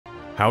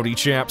Howdy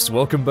chaps,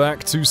 welcome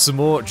back to some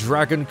more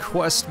Dragon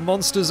Quest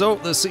Monsters. Oh,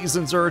 the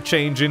seasons are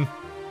changing.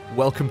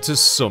 Welcome to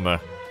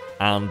summer.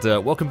 And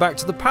welcome back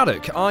to the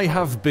paddock. I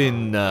have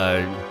been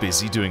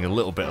busy doing a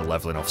little bit of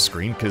leveling off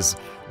screen, because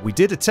we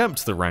did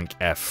attempt the rank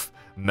F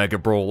Mega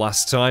Brawl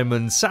last time,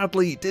 and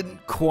sadly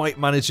didn't quite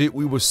manage it.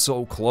 We were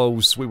so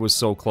close,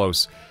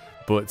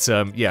 But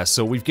yeah,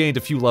 so we've gained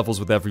a few levels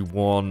with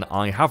everyone.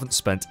 I haven't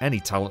spent any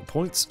talent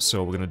points,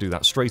 so we're going to do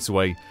that straight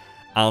away.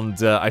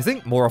 And I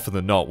think more often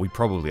than not, we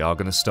probably are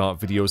going to start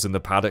videos in the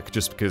paddock,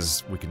 just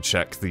because we can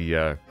check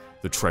the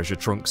treasure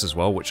trunks as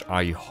well, which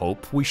I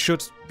hope we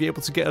should be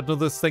able to get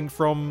another thing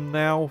from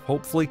now,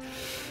 hopefully.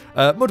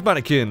 Mud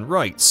Mannequin,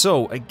 right,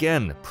 so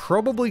again,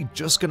 probably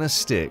just going to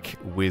stick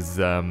with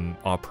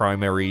our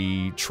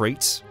primary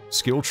trait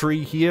skill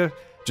tree here,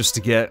 just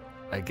to get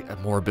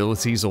more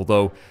abilities,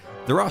 although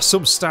there are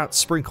some stats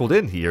sprinkled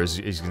in here, as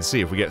you can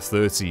see. If we get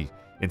 30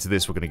 into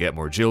this, we're going to get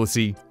more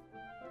agility.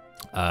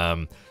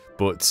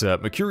 But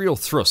Mercurial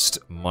Thrust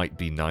might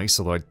be nice,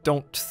 although I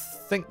don't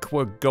think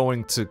we're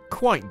going to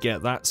quite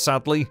get that,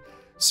 sadly.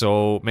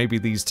 So maybe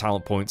these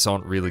talent points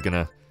aren't really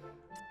gonna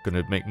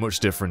make much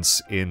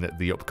difference in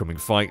the upcoming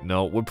fight.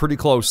 No, we're pretty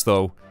close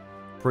though.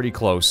 Pretty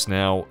close.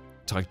 Now,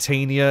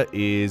 Titania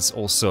is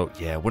also...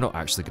 yeah, we're not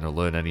actually going to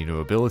learn any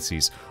new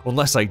abilities,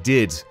 unless I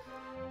did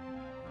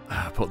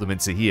put them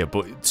into here.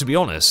 But to be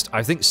honest,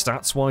 I think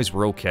stats-wise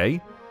we're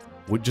okay.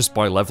 Just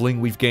by leveling,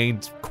 we've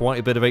gained quite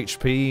a bit of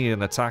HP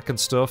and attack and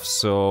stuff,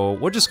 so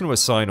we're just going to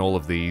assign all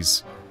of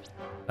these.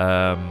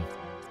 Yeah,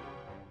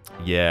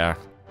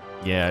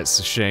 it's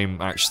a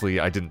shame. Actually,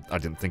 I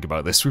didn't think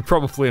about this. We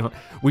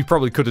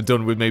probably could have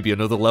done with maybe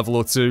another level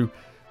or two,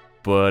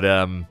 but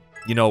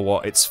you know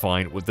what? It's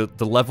fine.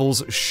 The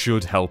levels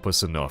should help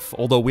us enough.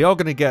 Although we are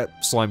going to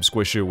get Slime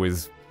Squisher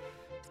with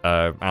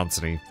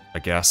Anthony, I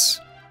guess.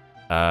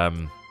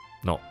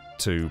 Not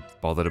too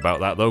bothered about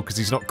that though, because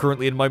he's not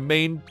currently in my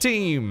main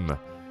team.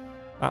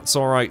 That's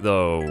alright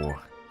though.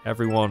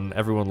 Everyone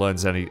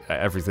learns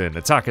everything.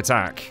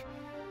 Attack.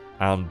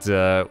 And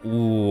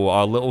ooh,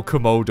 our little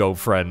Komodo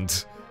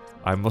friend.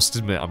 I must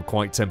admit, I'm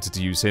quite tempted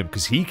to use him,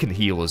 because he can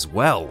heal as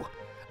well.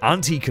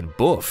 And he can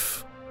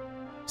buff.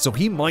 So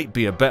he might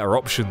be a better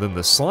option than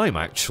the slime,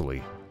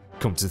 actually,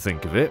 come to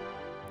think of it.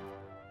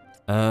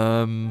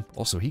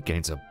 Also, he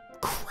gains a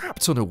crap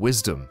ton of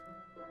wisdom.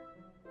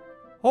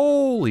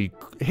 Holy,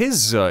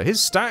 his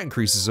stat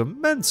increases are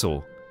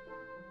mental.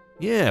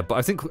 Yeah, but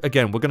I think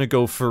again we're gonna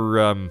go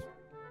for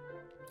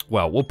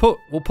well, we'll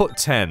put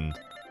 10.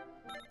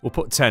 We'll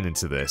put 10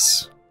 into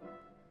this,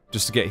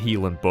 just to get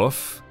heal and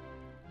buff.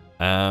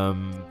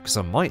 Because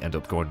I might end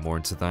up going more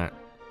into that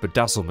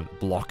bedazzlement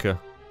blocker.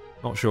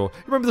 Not sure.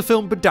 Remember the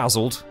film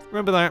Bedazzled?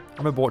 Remember that? I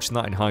remember watching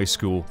that in high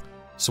school.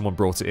 Someone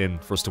brought it in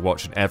for us to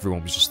watch, and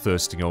everyone was just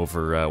thirsting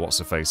over what's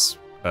her face,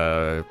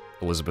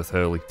 Elizabeth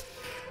Hurley.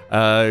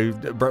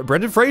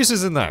 Brendan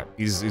Fraser's in that.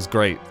 He's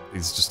great.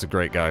 He's just a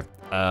great guy.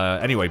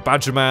 Anyway,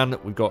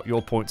 Badgerman, we've got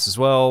your points as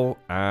well,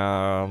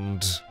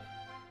 and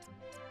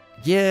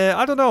yeah,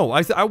 I don't know.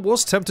 I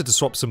was tempted to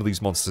swap some of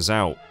these monsters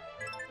out,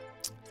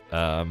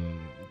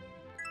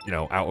 you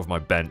know, out of my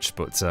bench,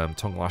 but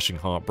Tongue Lashing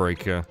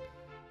Heartbreaker.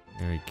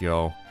 There you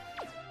go.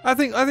 I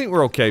think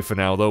we're okay for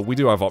now, though. We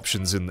do have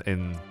options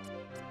in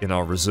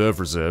our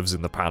reserves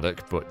in the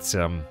paddock, but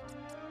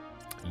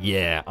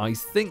yeah, I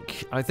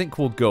think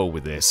we'll go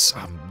with this.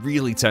 I'm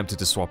really tempted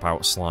to swap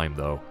out Slime,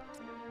 though.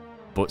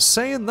 But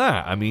saying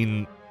that, I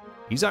mean,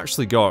 he's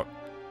actually got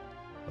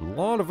a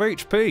lot of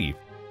HP.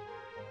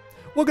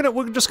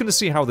 We're just gonna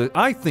see how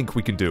I think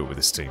we can do it with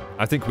this team.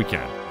 I think we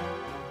can.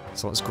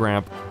 So let's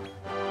grab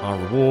our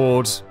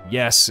reward.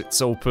 Yes,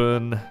 it's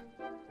open.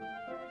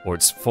 Or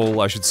it's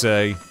full, I should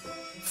say.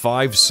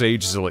 5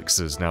 Sage's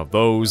Elixirs. Now,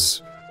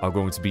 those are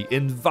going to be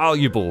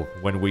invaluable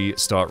when we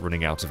start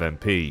running out of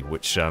MP,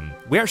 which,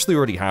 we actually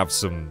already have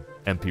some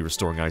MP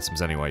restoring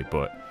items anyway,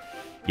 but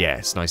yeah,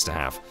 it's nice to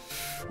have.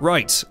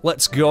 Right,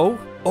 let's go.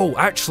 Oh,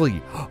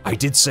 actually, I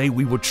did say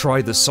we would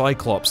try the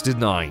Cyclops,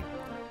 didn't I?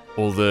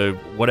 Or the,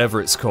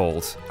 whatever it's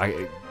called.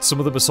 Some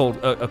of them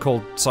are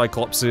called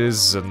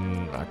Cyclopses,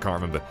 and I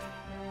can't remember.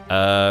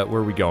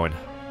 Where are we going?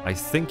 I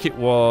think it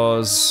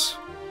was...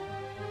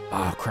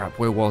 oh, crap,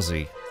 where was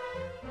he?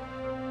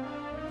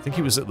 I think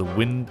he was at the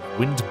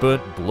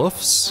Windburnt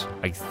Bluffs,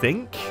 I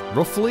think,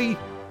 roughly.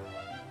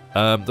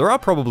 There are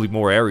probably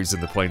more areas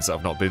in the plains that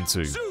I've not been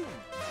to,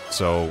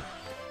 so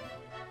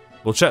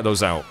we'll check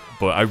those out.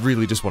 But I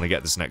really just want to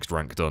get this next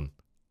rank done,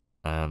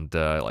 and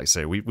like I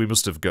say, we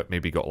must have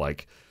maybe got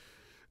like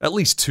at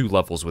least 2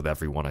 levels with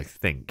everyone, I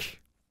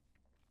think.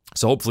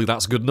 So hopefully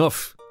that's good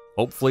enough.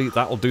 Hopefully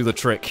that'll do the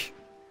trick.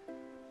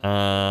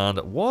 And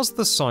was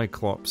the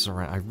Cyclops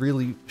alright? I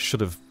really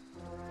should have.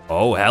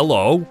 Oh,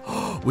 hello!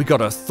 We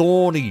got a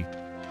thorny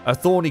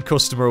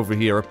customer over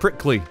here, a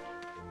prickly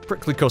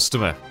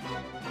customer.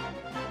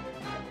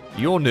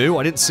 You're new,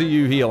 I didn't see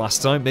you here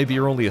last time. Maybe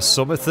you're only a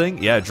summer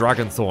thing? Yeah,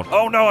 Dragon Thorn.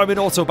 Oh no, I'm in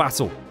auto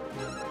battle!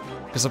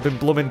 Because I've been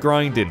bloomin'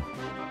 grinding.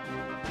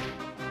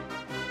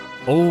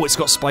 Oh, it's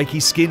got spiky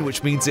skin,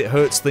 which means it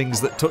hurts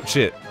things that touch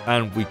it.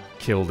 And we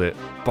killed it.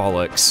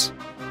 Bollocks.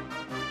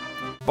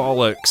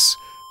 Bollocks.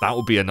 That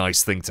would be a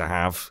nice thing to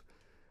have.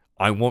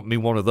 I want me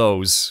one of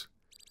those.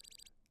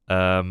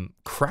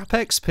 Crap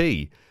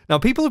XP. Now,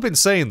 people have been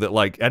saying that,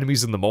 like,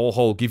 enemies in the mole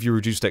hole give you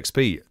reduced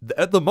XP.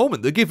 At the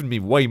moment, they're giving me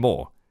way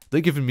more.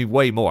 They're giving me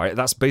way more.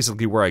 That's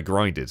basically where I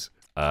grinded.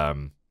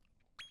 The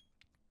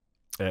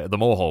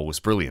mole hole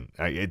was brilliant.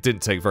 It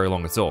didn't take very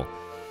long at all.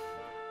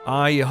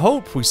 I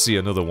hope we see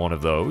another one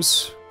of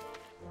those.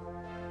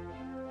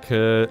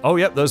 Oh,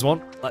 yep, there's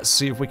one. Let's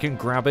see if we can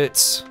grab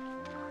it.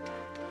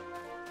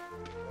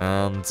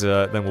 And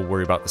then we'll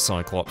worry about the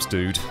Cyclops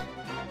dude.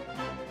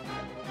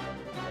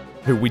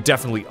 Who we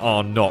definitely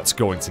are not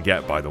going to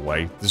get, by the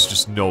way. There's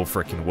just no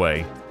freaking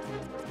way.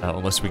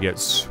 Unless we get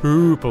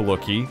super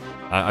lucky.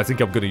 I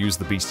think I'm going to use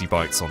the Beastie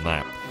Bites on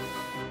that.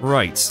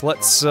 Right,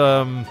 let's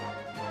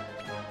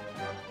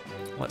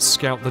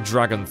scout the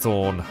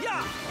Dragonthorn.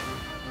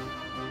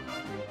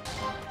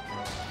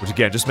 Which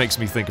again, just makes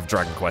me think of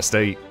Dragon Quest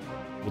VIII.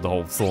 With the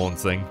whole thorn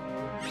thing.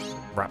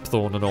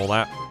 Rapthorn and all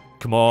that.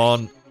 Come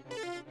on.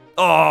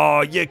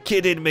 Oh, you're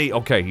kidding me.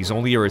 Okay, he's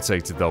only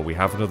irritated though. We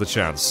have another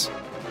chance.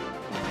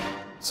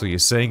 So you're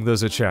saying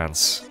there's a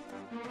chance.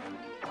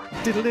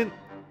 Diddle-in.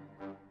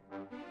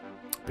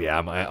 But yeah,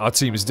 our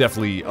team is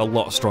definitely a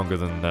lot stronger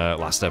than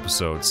last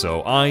episode,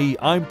 so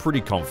I'm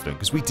pretty confident,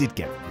 because we did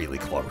get really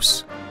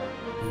close.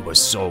 We were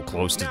so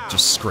close to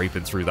just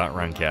scraping through that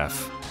rank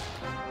F.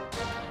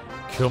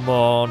 Come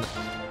on.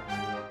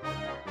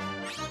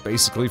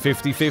 Basically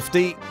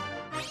 50-50.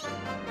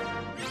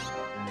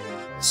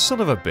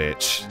 Son of a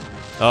bitch.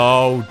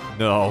 Oh,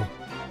 no.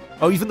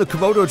 Oh, even the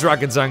Komodo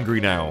Dragon's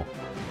angry now.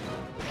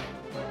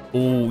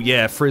 Oh,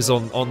 yeah, frizz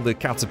on the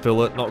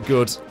caterpillar. Not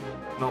good.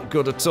 Not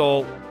good at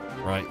all.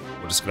 Right,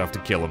 we're just gonna have to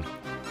kill him.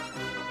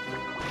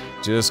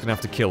 Just gonna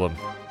have to kill him.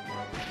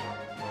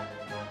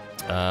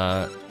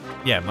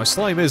 Yeah, my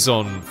slime is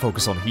on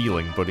focus on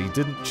healing, but he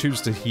didn't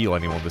choose to heal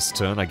anyone this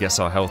turn. I guess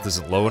our health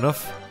isn't low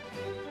enough.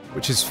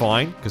 Which is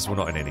fine, because we're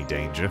not in any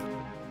danger.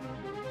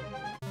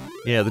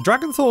 Yeah, the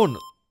Dragonthorn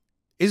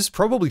is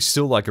probably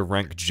still like a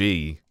rank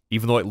G,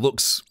 even though it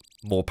looks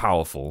more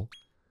powerful.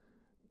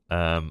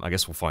 I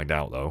guess we'll find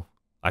out, though.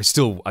 I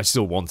still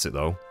want it,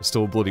 though. I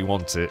still bloody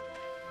want it.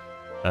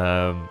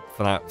 For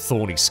that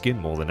thorny skin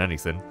more than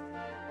anything.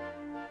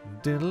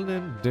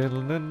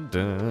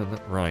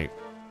 Right.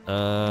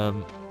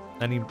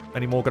 Any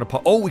more gonna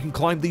pop? Oh, we can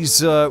climb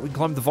these, we can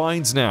climb the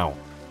vines now.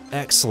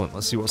 Excellent.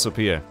 Let's see what's up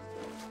here.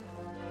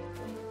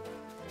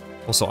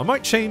 Also, I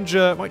might change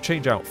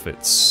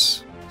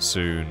outfits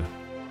soon.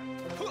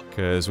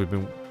 Because we've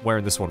been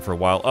wearing this one for a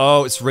while.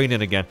 Oh, it's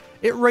raining again.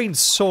 It rains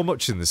so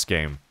much in this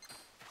game.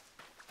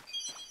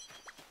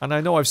 And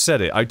I know I've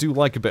said it, I do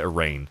like a bit of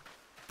rain.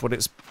 But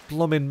it's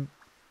blooming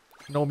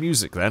no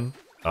music then.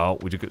 Oh,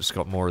 we just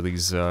got more of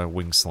these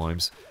wing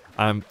slimes.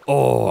 I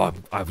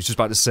was just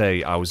about to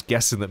say, I was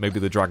guessing that maybe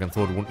the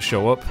Dragonthorn wouldn't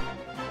show up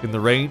in the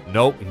rain.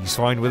 Nope, he's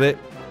fine with it.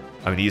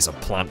 I mean, he is a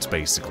plant,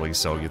 basically,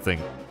 so you'd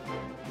think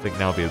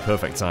now would be the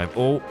perfect time.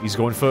 Oh, he's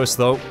going first,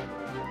 though.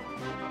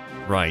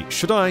 Right,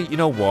 should I, you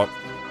know what?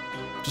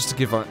 Just to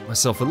give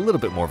myself a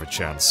little bit more of a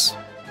chance.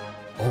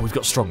 Oh, we've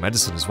got strong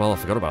medicine as well, I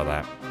forgot about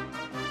that.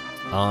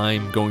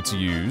 I'm going to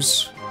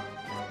use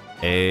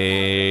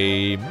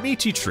a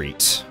meaty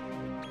treat.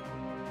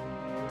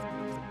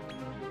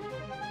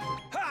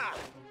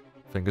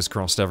 Fingers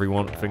crossed,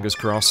 everyone. Fingers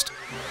crossed.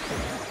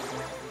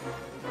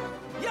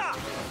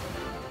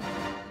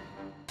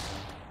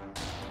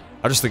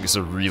 I just think it's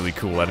a really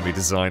cool enemy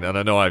design, and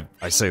I know I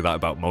say that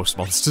about most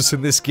monsters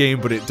in this game,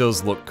 but it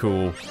does look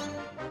cool.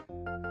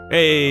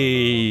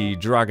 Hey,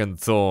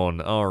 Dragonthorn.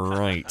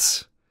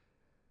 Alright.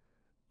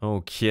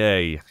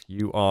 Okay,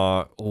 you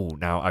are... Oh,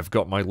 now I've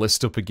got my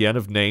list up again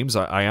of names.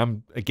 I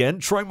am, again,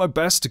 trying my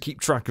best to keep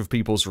track of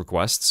people's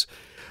requests.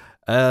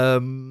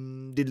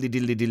 Diddly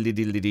diddly diddly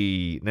diddly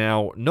dee.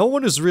 Now, no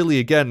one has really,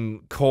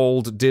 again,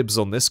 called dibs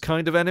on this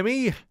kind of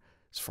enemy,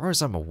 as far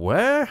as I'm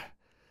aware.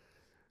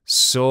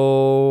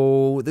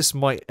 So, this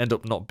might end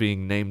up not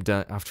being named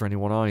after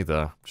anyone either.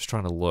 I'm just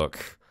trying to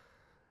look.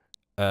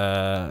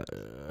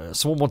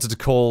 Someone wanted to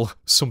call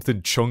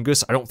something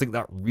Chungus. I don't think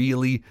that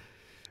really...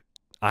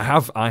 I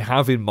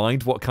have in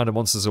mind what kind of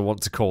monsters I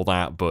want to call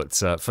that, but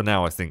for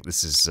now I think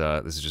this is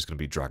just going to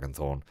be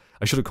Dragonthorn.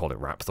 I should have called it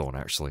Rapthorn,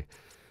 actually.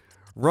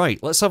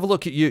 Right, let's have a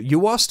look at you.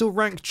 You are still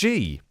rank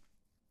G.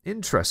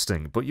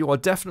 Interesting, but you are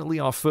definitely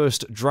our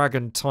first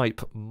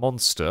Dragon-type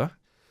monster.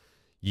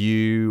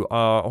 You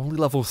are only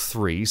level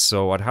 3,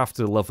 so I'd have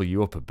to level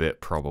you up a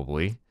bit,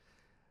 probably.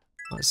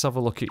 Let's have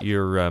a look at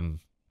your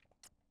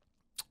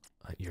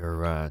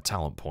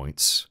talent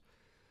points.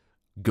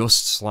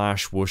 Gust /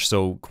 whoosh,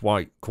 so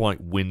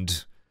quite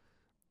wind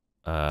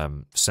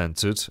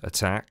centered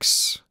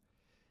attacks.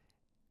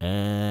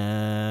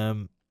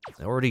 It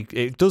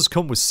does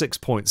come with 6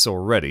 points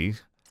already.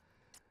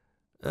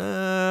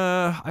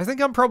 I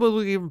think I'm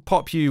probably gonna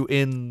pop you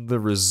in the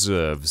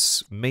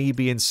reserves.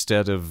 Maybe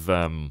instead of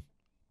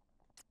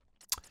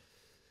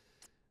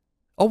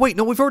Oh, wait,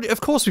 no,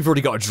 of course we've already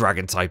got a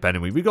dragon-type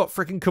enemy. We got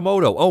freaking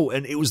Komodo. Oh,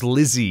 and it was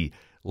Lizzie.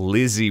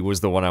 Lizzie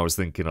was the one I was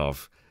thinking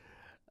of.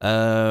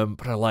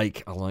 But I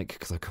like,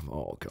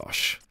 oh,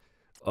 gosh.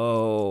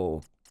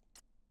 Oh,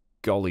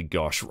 golly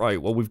gosh. Right,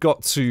 well, we've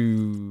got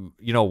to,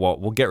 you know what,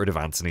 we'll get rid of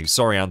Anthony.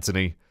 Sorry,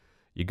 Anthony.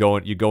 You're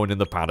going in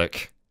the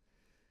paddock.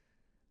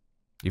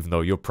 Even though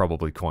you're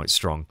probably quite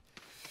strong.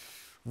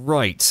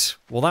 Right,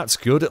 well that's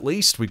good at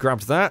least, we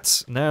grabbed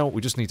that. Now we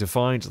just need to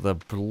find the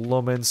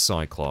bloomin'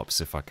 Cyclops,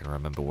 if I can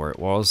remember where it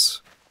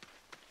was.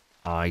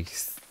 I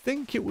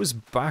think it was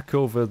back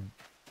over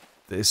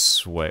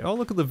this way. Oh,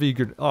 look at the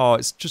vegan, oh,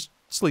 it's just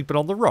sleeping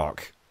on the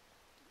rock.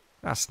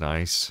 That's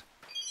nice.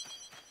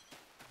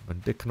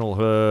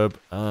 Medicinal herb,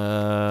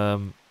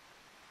 oh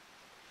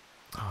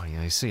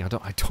yeah, I see, I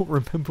don't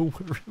remember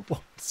where it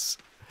was.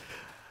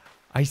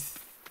 I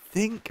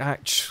think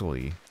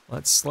actually...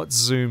 Let's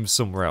zoom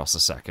somewhere else a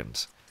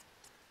second.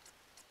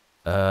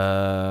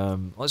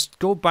 Let's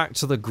go back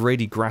to the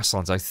Grady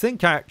Grasslands. I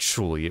think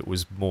actually it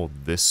was more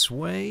this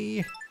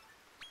way.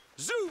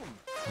 Zoom!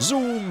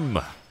 Zoom!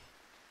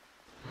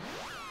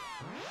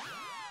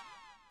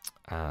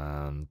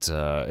 And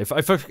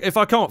if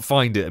I can't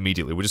find it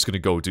immediately, we're just gonna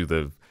go do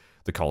the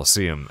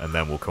Colosseum and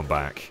then we'll come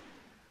back.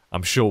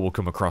 I'm sure we'll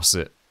come across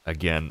it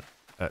again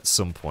at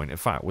some point. In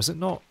fact, was it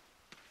not?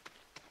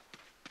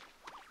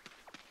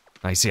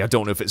 I see, I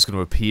don't know if it's going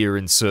to appear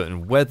in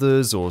certain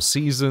weathers or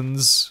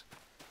seasons.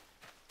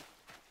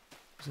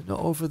 Is it not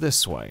over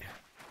this way?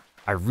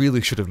 I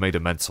really should have made a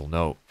mental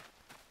note.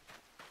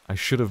 I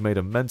should have made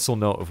a mental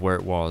note of where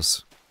it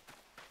was.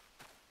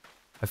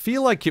 I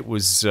feel like it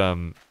was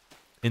in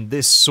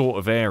this sort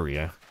of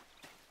area.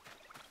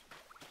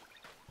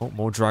 Oh,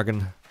 more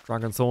dragon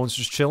thorns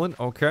just chilling.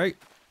 Okay.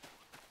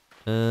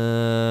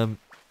 Yeah,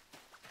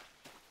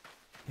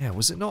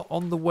 was it not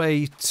on the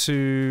way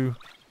to...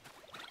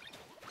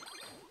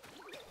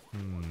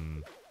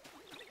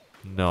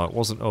 No, it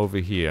wasn't over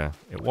here.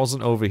 It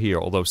wasn't over here,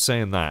 although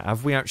saying that,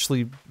 have we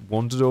actually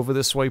wandered over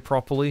this way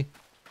properly?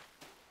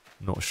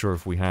 Not sure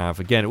if we have.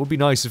 Again, it would be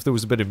nice if there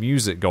was a bit of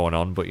music going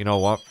on, but you know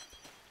what?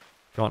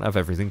 Can't have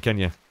everything, can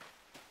you?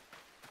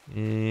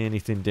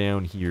 Anything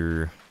down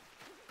here?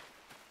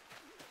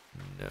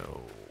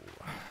 No.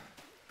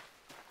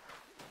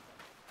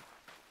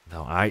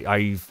 No,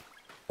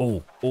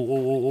 Oh,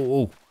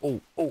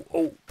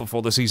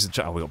 before the season...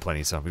 Oh, we got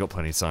plenty of time, we got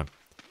plenty of time.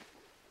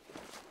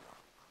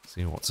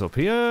 See what's up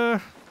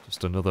here.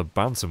 Just another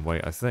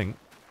bantamweight, I think.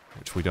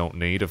 Which we don't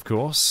need, of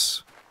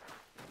course.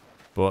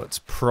 But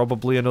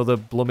probably another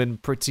bloomin'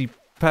 pretty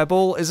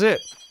pebble, is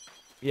it?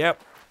 Yep.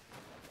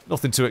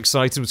 Nothing too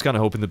exciting. Was kind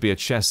of hoping there'd be a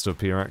chest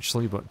up here,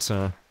 actually, but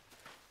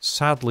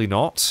sadly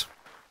not.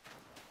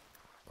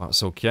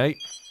 That's okay.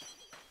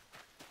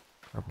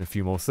 Grabbing a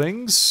few more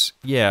things.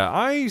 Yeah,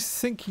 I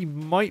think he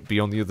might be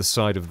on the other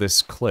side of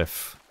this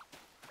cliff.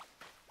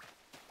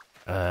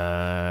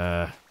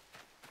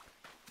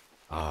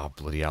 Oh,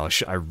 bloody hell,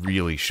 I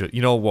really should...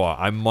 You know what?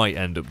 I might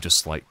end up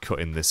just, like,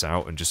 cutting this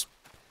out and just...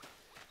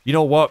 You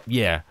know what?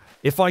 Yeah.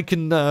 If I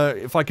can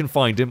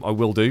find him, I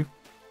will do.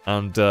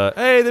 And,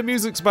 hey, the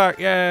music's back!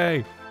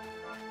 Yay!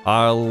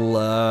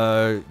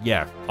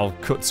 Yeah, I'll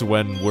cut to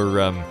when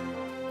we're,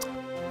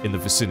 in the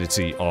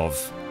vicinity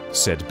of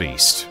said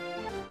beast.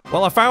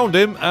 Well, I found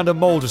him, and a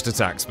mole just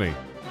attacked me.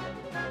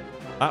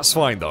 That's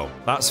fine, though.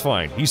 That's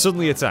fine. He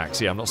suddenly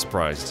attacks. Yeah, I'm not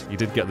surprised. He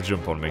did get the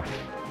jump on me.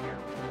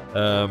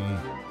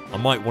 I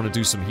might want to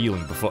do some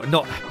healing before...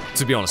 Not,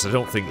 to be honest, I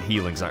don't think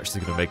healing's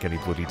actually going to make any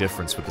bloody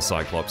difference with the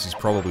Cyclops. He's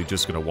probably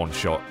just going to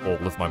one-shot all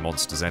of my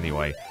monsters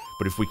anyway.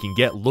 But if we can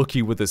get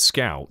lucky with a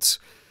scout...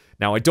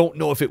 Now, I don't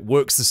know if it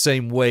works the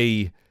same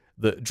way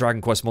that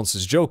Dragon Quest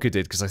Monsters Joker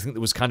did, because I think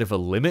there was kind of a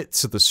limit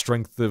to the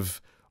strength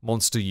of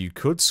monster you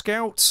could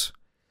scout.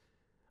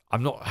 I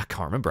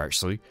can't remember,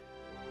 actually.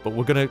 But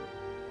we're gonna...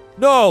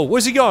 No!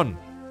 Where's he gone?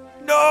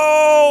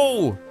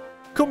 No!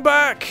 Come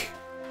back!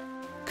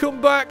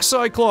 Come back,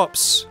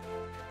 Cyclops!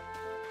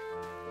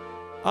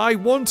 I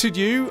wanted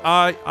you.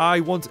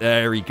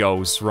 There he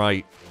goes.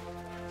 Right.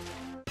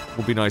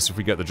 Would be nice if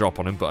we get the drop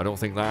on him, but I don't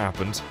think that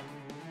happened.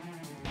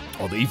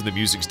 Oh, even the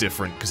music's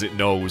different, because it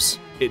knows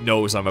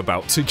I'm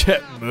about to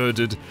get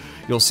murdered.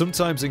 You'll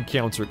sometimes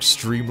encounter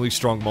extremely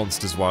strong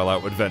monsters while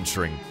out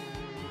adventuring.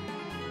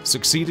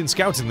 Succeed in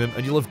scouting them,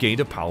 and you'll have gained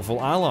a powerful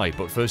ally,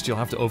 but first you'll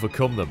have to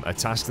overcome them, a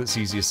task that's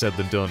easier said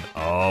than done.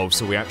 Oh,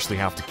 so we actually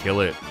have to kill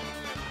it.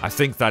 I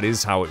think that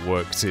is how it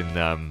worked in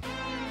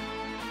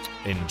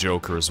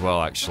Joker as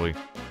well, actually.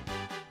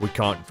 We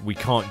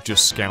can't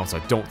just scout. I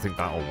don't think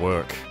that'll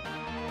work.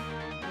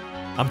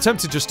 I'm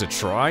tempted just to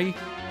try,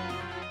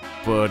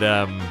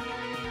 but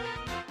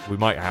we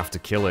might have to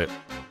kill it.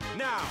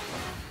 Now.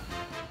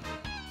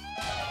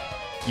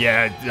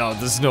 Yeah, no,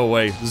 there's no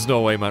way,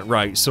 man.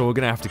 Right, so we're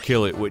gonna have to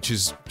kill it, which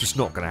is just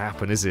not gonna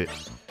happen, is it?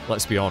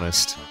 Let's be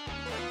honest.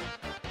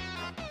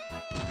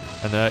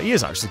 And he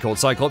is actually called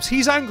Cyclops.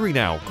 He's angry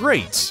now.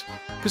 Great.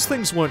 Because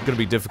things weren't going to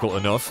be difficult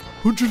enough.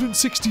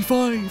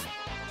 165!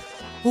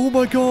 Oh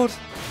my god!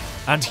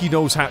 And he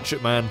knows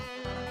Hatchet Man.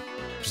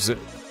 Which is a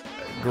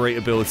great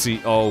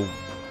ability. Oh,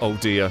 Oh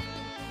dear.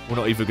 We're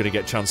not even going to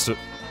get a chance to...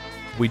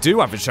 We do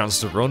have a chance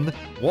to run.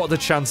 What are the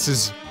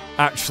chances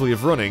actually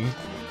of running?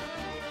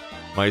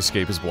 My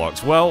escape is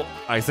blocked. Well,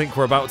 I think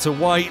we're about to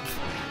wipe.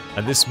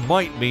 And this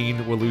might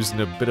mean we're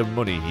losing a bit of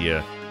money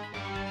here.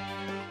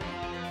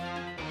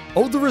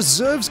 Oh, the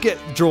reserves get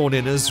drawn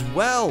in as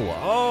well.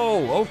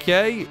 Oh,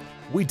 okay.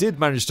 We did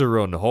manage to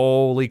run.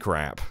 Holy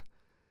crap.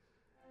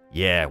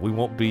 Yeah, we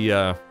won't be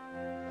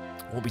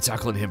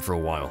tackling him for a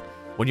while.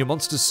 When your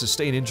monsters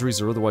sustain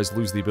injuries or otherwise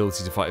lose the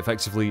ability to fight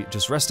effectively,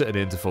 just rest at an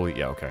inn to fully...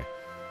 Yeah, okay.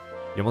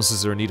 Your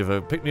monsters are in need of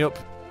a pick-me-up.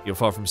 You're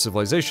far from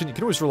civilization. You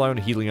can always rely on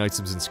healing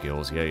items and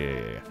skills.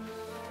 Yeah.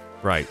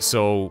 Right,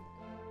 so...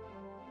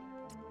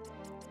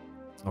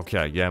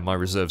 Okay, yeah, my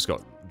reserves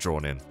got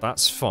drawn in.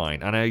 That's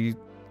fine. And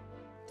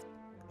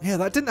yeah,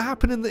 that didn't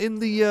happen in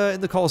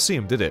the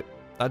Colosseum, did it?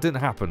 That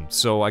didn't happen.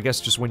 So I guess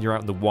just when you're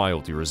out in the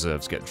wild, your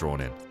reserves get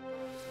drawn in.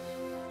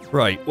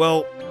 Right,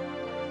 well,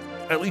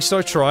 at least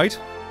I tried.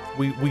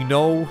 We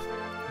know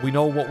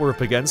what we're up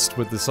against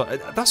with this.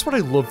 That's what I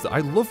love. I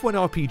love when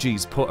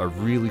RPGs put a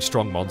really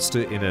strong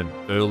monster in an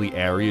early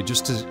area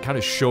just to kind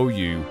of show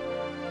you,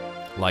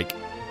 like,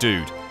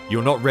 dude,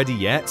 you're not ready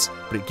yet,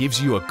 but it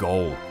gives you a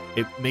goal.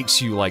 It makes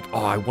you like,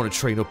 oh, I want to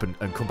train up and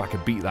come back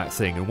and beat that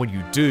thing. And when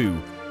you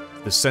do,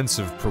 the sense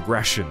of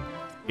progression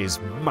is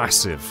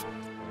massive.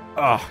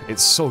 Ah,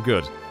 it's so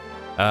good.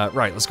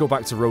 Right, let's go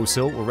back to Rose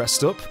Hill. We'll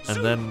rest up,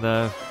 and then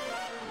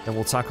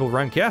we'll tackle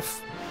rank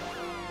F.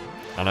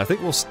 And I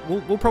think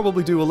we'll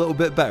probably do a little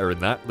bit better in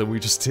that than we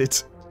just did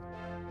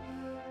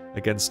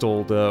against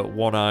old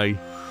One Eye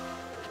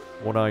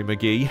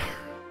McGee.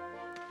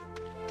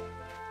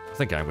 I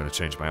think I'm going to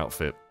change my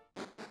outfit.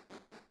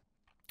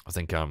 I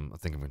think I'm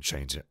going to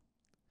change it.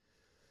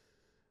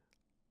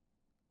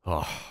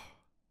 Oh,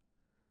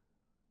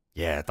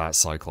 yeah, that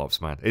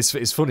Cyclops, man.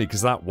 It's funny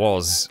because that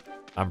was,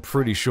 I'm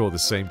pretty sure, the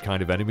same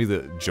kind of enemy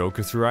that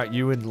Joker threw at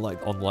you in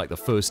on the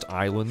first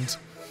island.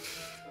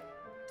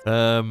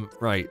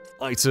 Right.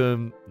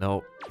 Item.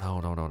 No.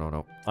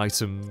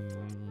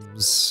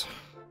 Items.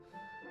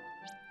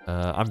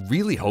 I'm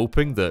really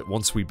hoping that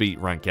once we beat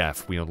rank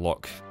F, we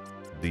unlock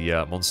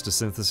the monster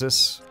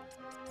synthesis.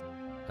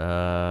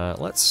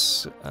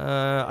 Let's.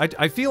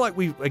 I feel like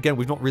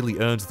we've not really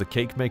earned the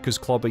Cake Maker's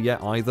Clobber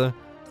yet either,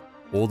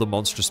 or the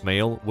Monstrous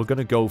Mail. We're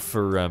gonna go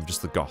for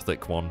just the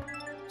Gothic one.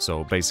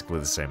 So basically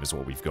the same as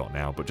what we've got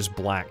now, but just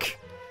black,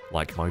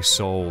 like my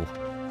soul.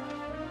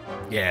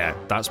 Yeah,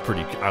 that's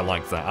pretty... I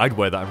like that. I'd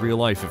wear that in real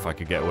life if I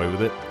could get away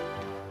with it.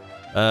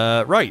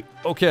 Right.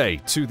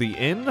 Okay, to the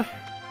inn.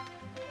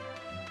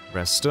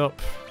 Rest up.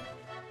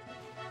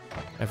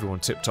 Everyone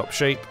tip-top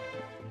shape.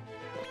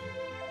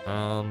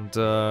 And,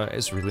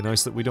 it's really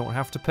nice that we don't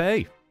have to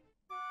pay.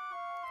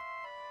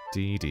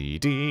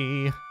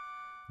 Dee.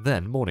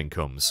 Then morning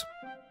comes.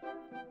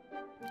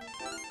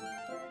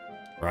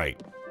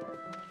 Right.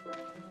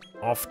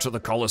 Off to the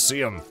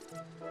Colosseum.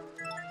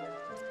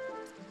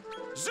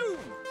 Zoom!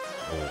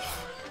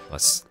 Oh,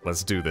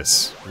 let's do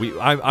this.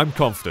 I'm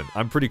confident.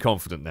 I'm pretty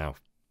confident now.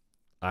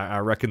 I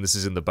reckon this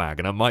is in the bag,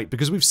 and I might,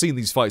 because we've seen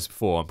these fights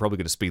before, I'm probably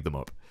going to speed them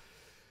up.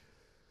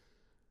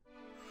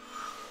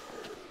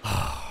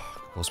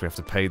 Of course, we have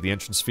to pay the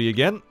entrance fee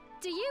again.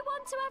 Do you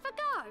want to have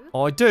a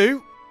go? I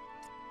do.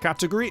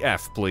 Category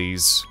F,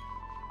 please.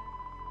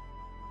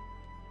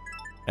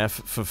 F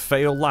for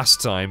fail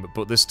last time,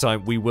 but this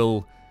time we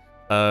will,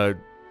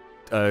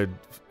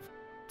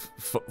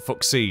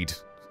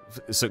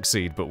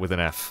 succeed, but with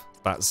an F.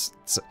 That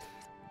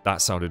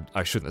sounded...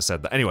 I shouldn't have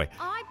said that. Anyway.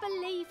 I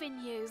believe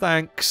in you.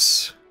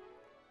 Thanks.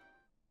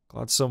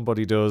 Glad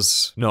somebody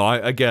does. No, I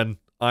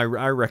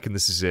reckon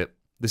this is it.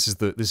 This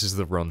is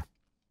the run.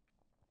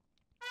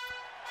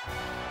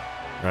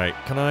 Right,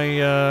 can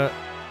I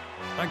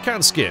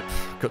can skip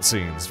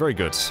cutscenes. Very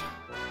good.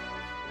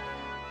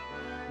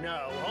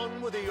 Now on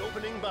with the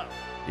opening bout.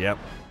 Yep.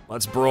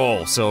 Let's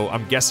brawl. So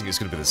I'm guessing it's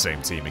going to be the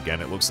same team again.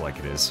 It looks like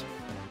it is.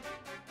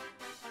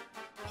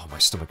 Oh, my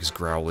stomach is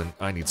growling.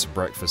 I need some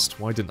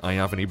breakfast. Why didn't I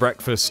have any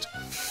breakfast?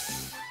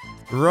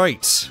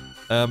 Right.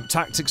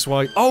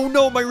 Tactics-wise... Oh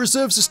no, my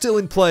reserves are still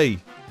in play!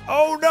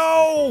 Oh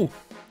no!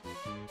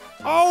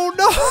 Oh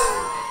no!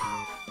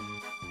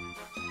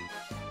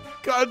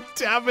 God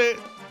damn it!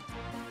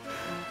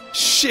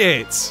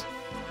 Shit!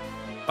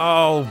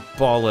 Oh,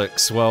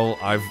 bollocks. Well,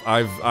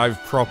 I've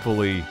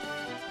properly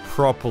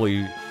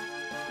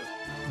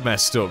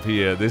messed up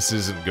here. This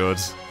isn't good.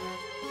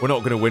 We're not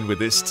going to win with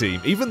this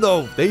team, even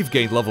though they've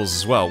gained levels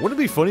as well. Wouldn't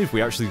it be funny if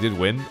we actually did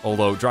win?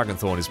 Although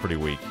Dragonthorn is pretty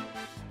weak.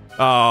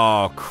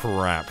 Oh,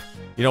 crap.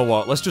 You know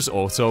what? Let's just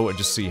auto and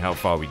just see how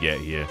far we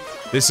get here.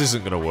 This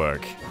isn't going to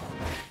work.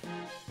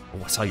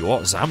 Oh, I tell you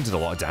what, Zam did a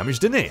lot of damage,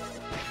 didn't it?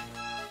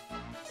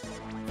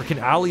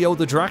 Freaking Alio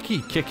the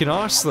Draki kicking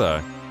arse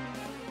there.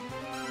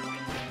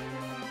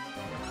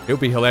 It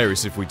would be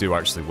hilarious if we do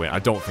actually win. I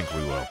don't think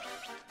we will.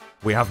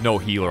 We have no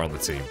healer on the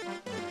team.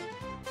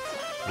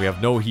 We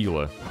have no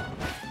healer.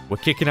 We're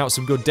kicking out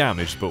some good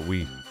damage, but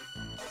we...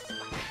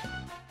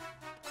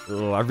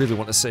 Oh, I really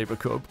want to save a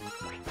cub.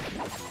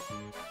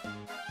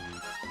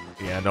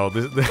 Yeah, no,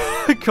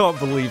 I can't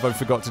believe I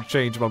forgot to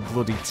change my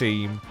bloody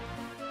team.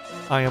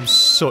 I am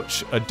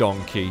such a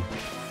donkey.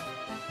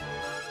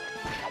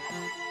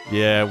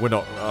 Yeah, we're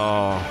not...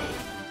 Oh.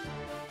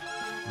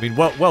 I mean,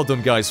 well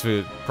done, guys,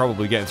 for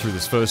probably getting through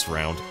this first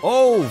round.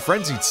 Oh,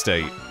 Frenzied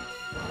State.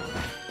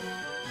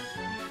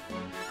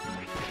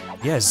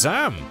 Yeah,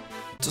 Zam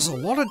does a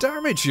lot of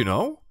damage, you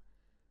know?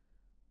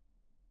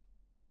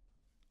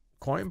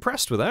 Quite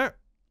impressed with that.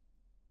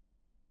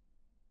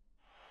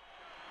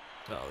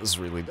 Oh, there's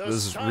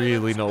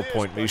really no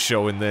point me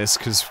showing this,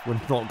 because we're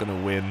not going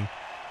to win.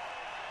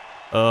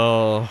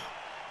 Oh,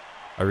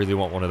 I really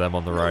want one of them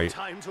on the right.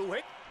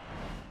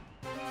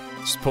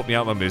 Just put me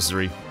out of my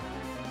misery.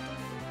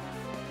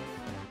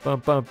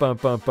 Bum, bum, bum,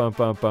 bum, bum,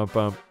 bum, bum,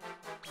 bum.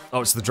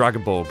 Oh, it's the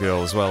Dragon Ball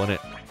girl as well, isn't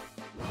it?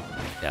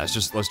 Yeah, let's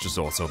just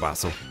auto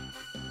battle.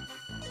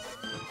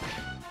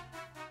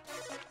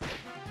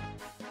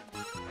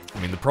 I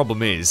mean, the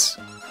problem is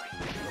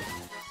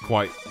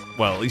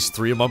well, at least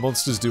 3 of my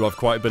monsters do have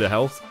quite a bit of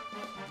health.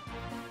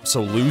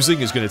 So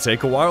losing is going to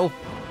take a while.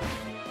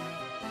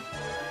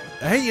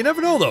 Hey, you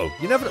never know though.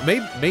 You never.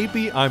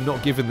 Maybe I'm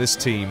not giving this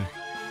team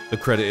the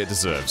credit it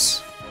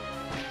deserves.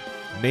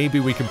 Maybe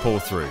we can pull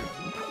through.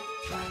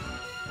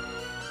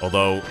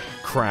 Although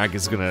Crag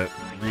is gonna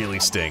really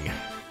sting.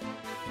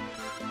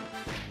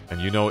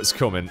 And you know it's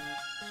coming.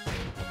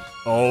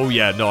 Oh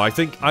yeah, no, I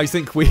think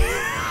we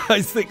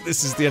I think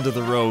this is the end of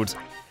the road.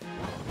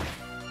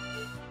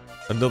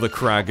 Another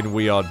Crag and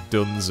we are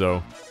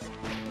donezo.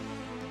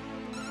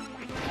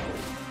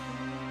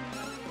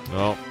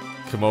 Oh,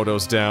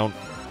 Komodo's down.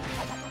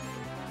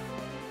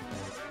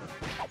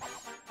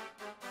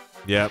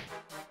 Yep.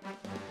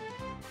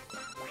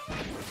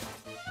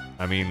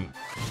 I mean,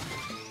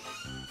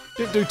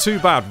 didn't do too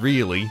bad,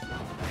 really.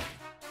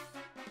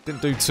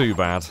 Didn't do too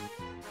bad.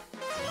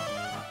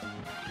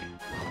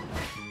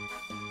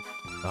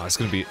 Oh, it's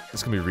gonna be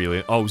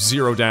really... Oh,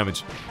 0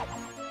 damage.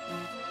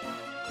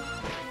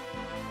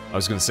 I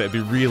was gonna say, it'd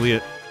be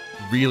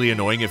really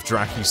annoying if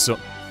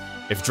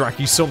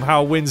Draki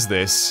somehow wins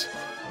this.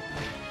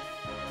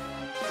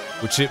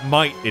 Which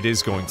it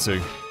is going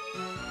to.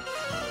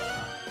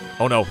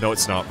 Oh no, no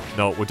it's not.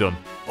 No, we're done.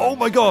 Oh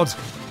my god!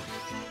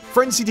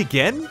 Frenzied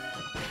again?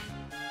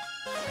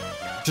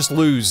 Just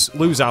lose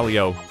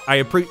Alio.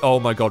 Oh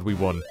my god, we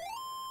won.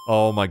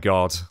 Oh my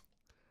god.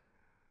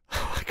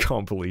 I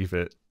can't believe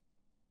it.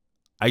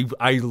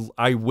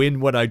 I win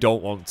when I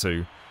don't want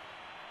to.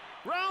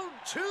 Round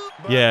 2.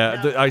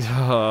 Yeah,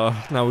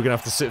 now we're gonna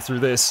have to sit through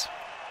this.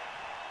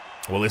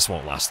 Well, this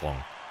won't last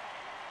long.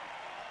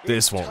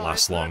 This won't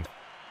last long.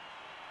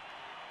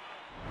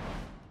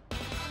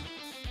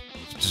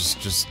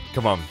 Just,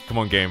 come on,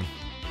 game.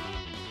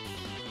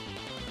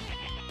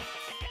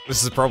 This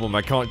is the problem,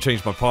 I can't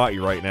change my party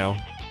right now.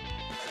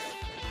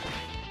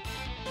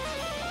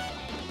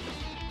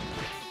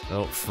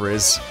 Oh,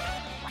 Frizz.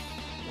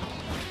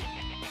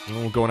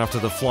 Oh, going after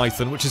the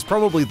Flython, which is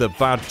probably the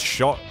bad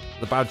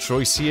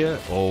choice here.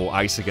 Oh,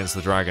 Ice against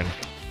the Dragon.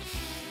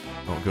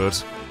 Not good.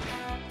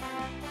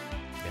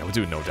 Yeah, we're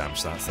doing no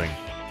damage to that thing.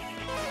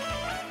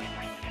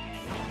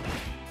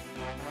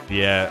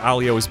 Yeah,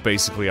 Alio is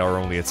basically our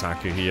only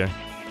attacker here,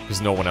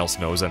 because no one else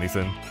knows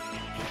anything.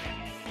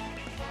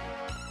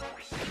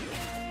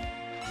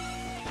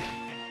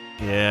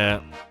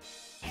 Yeah.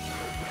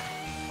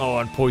 Oh,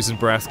 and Poison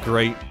Breath,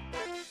 great.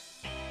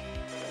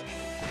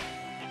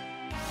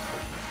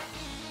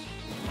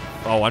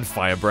 Oh, and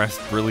Fire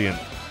Breath, brilliant.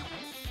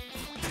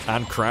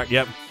 And Crack,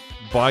 yep.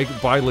 Bye,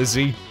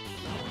 Lizzie.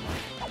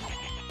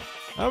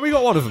 We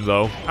got one of them,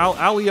 though.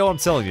 Alio, I'm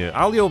telling you.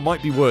 Alio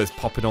might be worth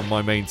popping on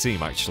my main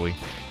team, actually.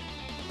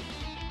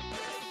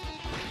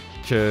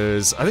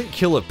 Because I think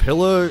Killer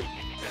Pillar,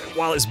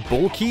 while it's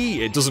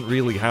bulky, it doesn't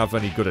really have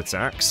any good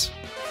attacks.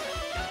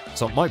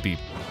 So it might be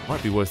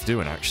worth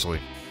doing, actually.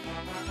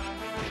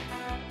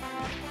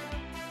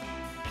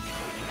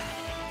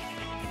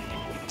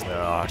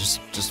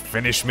 Just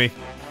finish me.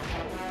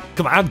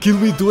 Come on, kill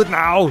me, do it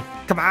now!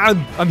 Come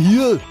on, I'm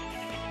here!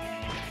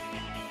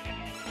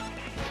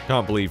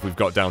 Can't believe we've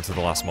got down to the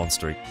last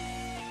monster.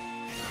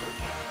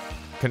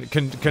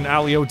 Can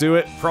Alio do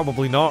it?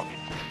 Probably not.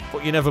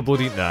 But you never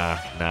bloody... Nah,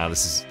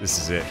 this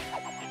is it.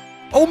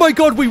 Oh my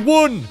god, we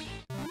won!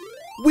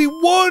 We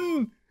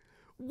won!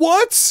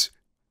 What?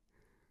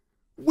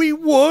 We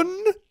won?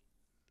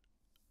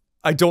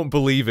 I don't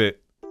believe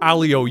it.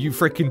 Alio, you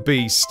freaking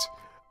beast.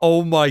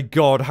 Oh my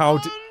god, how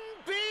did...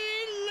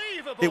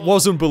 It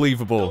was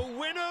unbelievable. The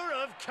winner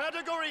of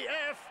Category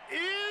F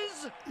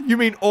is... You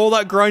mean all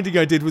that grinding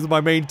I did with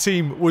my main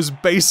team was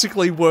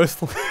basically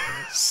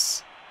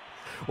worthless?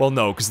 Well,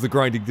 no, because the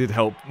grinding did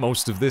help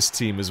most of this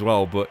team as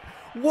well, but...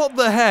 What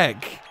the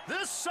heck?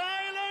 The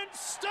Silent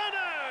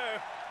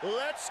Stunner!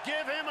 Let's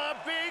give him a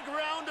big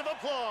round of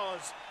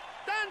applause.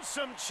 And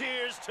some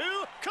cheers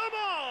too. Come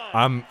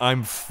on!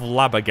 I'm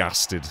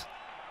flabbergasted.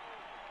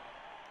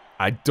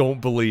 I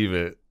don't believe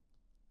it.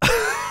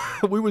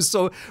 we were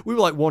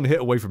like one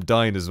hit away from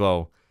dying as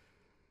well.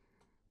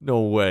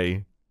 No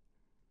way.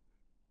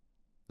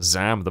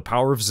 Zam, the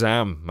power of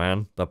Zam,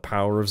 man. The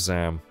power of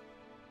Zam.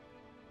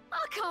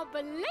 I can't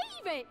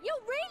believe it!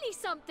 You're really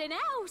something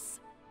else!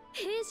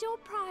 Here's your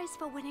prize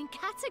for winning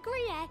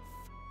Category F.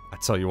 I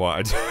tell you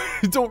what,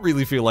 I don't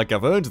really feel like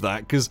I've earned that,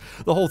 because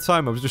the whole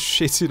time I was just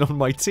shitting on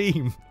my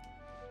team.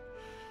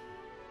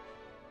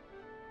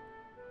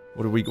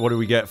 What do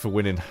we get for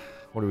winning?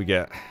 What do we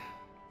get?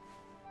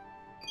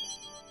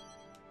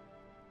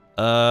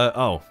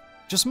 Oh.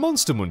 Just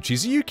Monster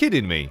Munchies, are you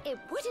kidding me? It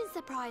wouldn't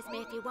surprise me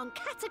if you won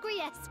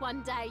Category S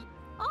one day.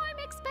 I'm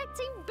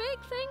expecting big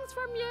things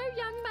from you,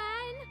 young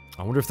man.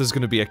 I wonder if there's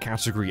going to be a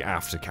category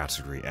after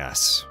Category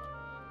S.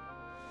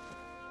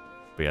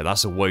 But yeah,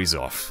 that's a ways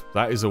off.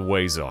 That is a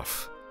ways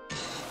off.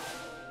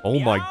 Oh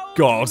my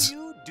god!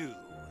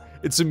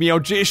 It's a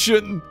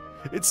Meowgician!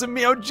 It's a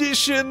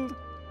Meowgician!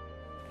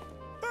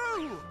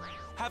 Oh,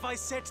 have I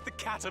set the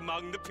cat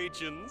among the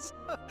pigeons?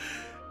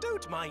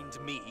 Don't mind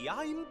me,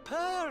 I'm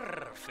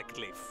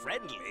perfectly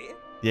friendly.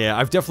 Yeah,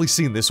 I've definitely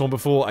seen this one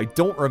before. I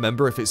don't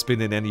remember if it's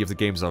been in any of the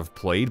games I've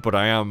played, but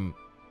I am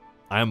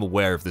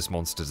aware of this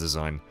monster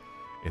design.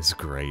 It's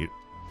great.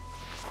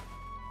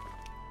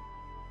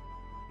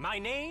 My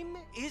name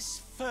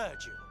is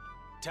Virgil,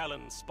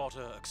 talent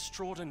spotter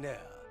extraordinaire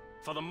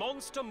for the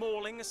Monster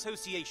Mauling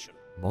Association.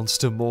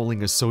 Monster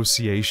Mauling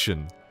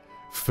Association.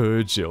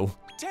 Virgil.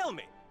 Tell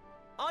me,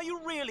 are you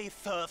really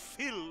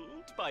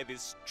filled by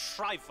this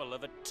trifle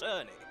of a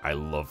tourney? I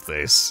love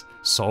this.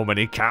 So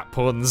many cat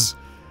puns.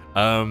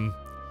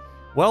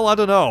 Well, I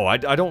don't know. I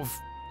don't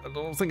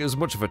think it was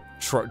much of a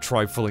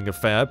trifling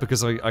affair,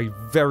 because I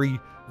very,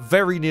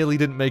 very nearly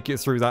didn't make it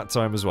through that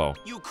time as well.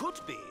 You could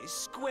be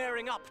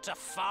squaring up to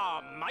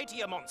far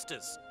mightier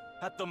monsters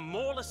at the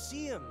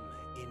Mauliseum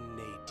in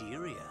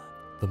Naderia.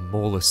 The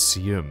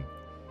Mauliseum.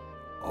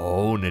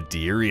 Oh,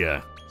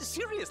 Naderia.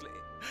 Seriously,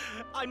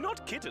 I'm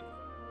not Kitten.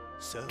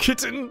 So,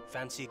 Kitten?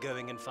 Fancy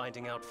going and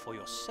finding out for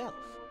yourself?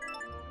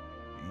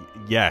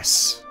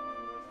 Yes.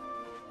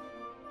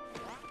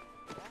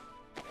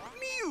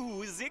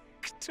 Music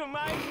to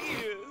my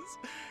ears.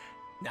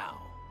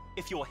 Now,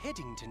 if you're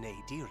heading to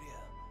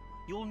Naderia,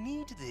 you'll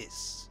need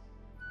this.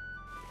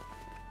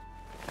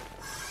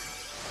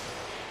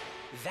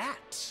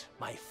 That,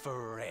 my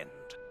friend,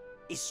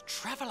 is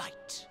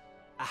Travelite,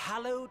 a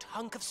hallowed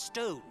hunk of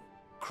stone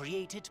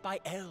created by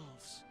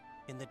elves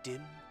in the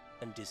dim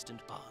and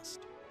distant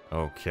past.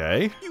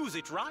 Okay. Use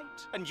it right,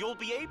 and you'll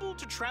be able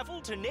to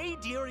travel to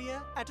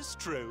Naderia at a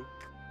stroke.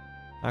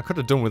 I could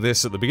have done with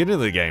this at the beginning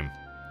of the game.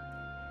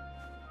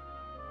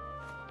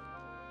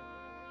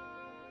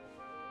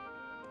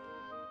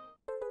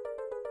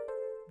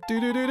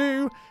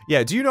 Do-do-do-do.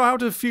 Yeah, do you know how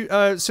to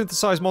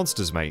synthesize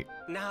monsters, mate?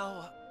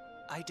 Now,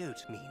 I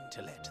don't mean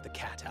to let the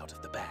cat out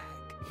of the bag,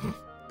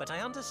 but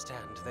I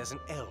understand there's an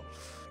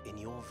elf in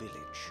your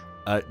village.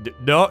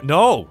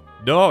 No,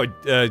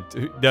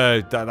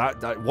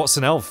 what's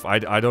an elf? I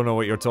don't know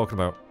what you're talking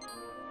about.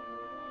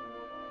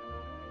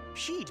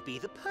 She'd be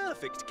the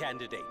perfect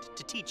candidate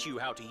to teach you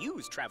how to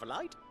use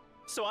Travelite,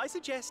 so I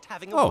suggest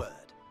having a Oh.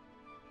 word.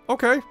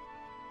 Okay.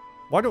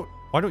 Why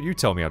don't you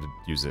tell me how to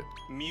use it?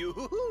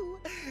 Mew.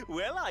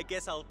 Well, I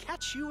guess I'll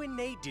catch you in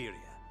Naderia.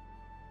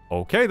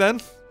 Okay then.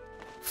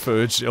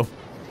 Virgil.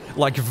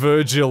 Like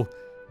Virgil,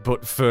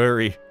 but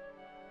furry.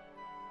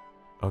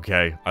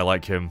 Okay, I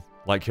like him.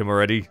 Like him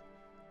already.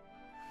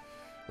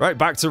 Right,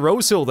 back to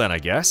Rosehill then, I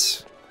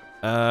guess.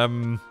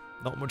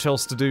 Not much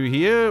else to do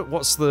here.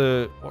 What's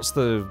the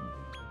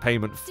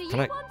payment?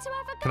 Can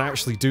I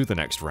actually do the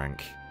next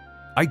rank?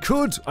 I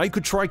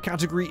could try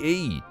category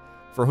E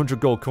for 100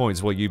 gold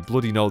coins. Well, you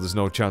bloody know there's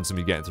no chance of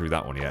me getting through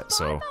that one yet,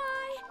 so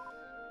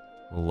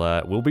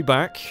we'll be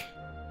back.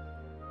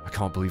 I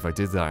can't believe I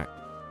did that.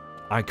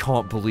 I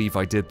can't believe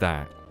I did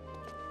that.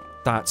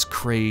 That's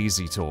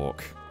crazy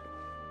talk.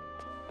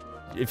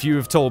 If you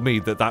have told me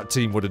that that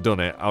team would have done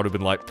it, I would have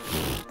been like,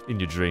 in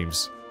your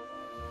dreams.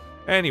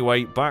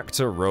 Anyway, back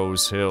to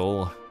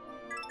Rosehill.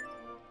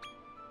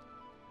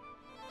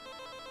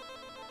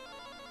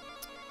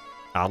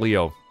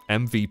 Alio,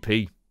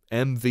 MVP.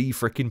 MV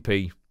frickin'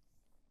 P.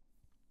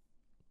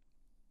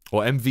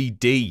 Or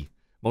MVD,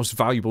 most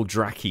valuable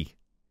Draki.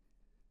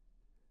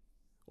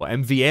 Or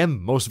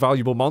MVM, most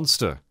valuable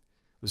monster.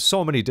 There's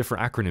so many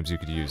different acronyms you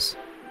could use.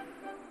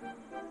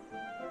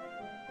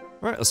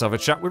 Right, let's have a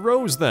chat with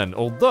Rose then.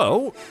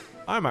 Although,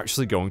 I'm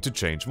actually going to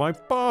change my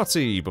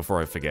party before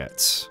I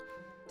forget.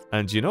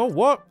 And you know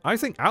what? I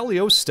think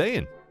Alio's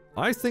staying.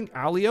 I think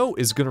Alio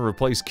is going to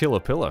replace Killer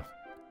Pillar.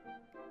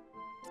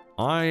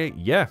 I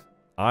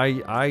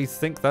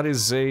think that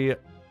is a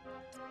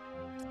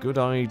good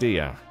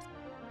idea.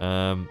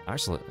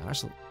 Actually, it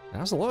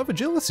has a lot of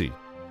agility.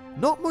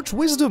 Not much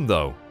wisdom,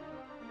 though.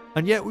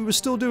 And yet we were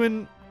still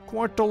doing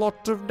quite a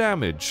lot of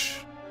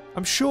damage.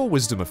 I'm sure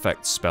wisdom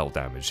affects spell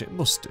damage. It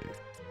must do.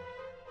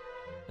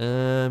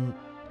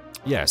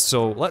 Yeah,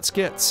 so let's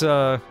get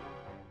our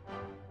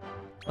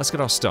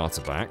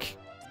starter back.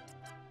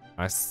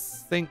 I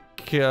think,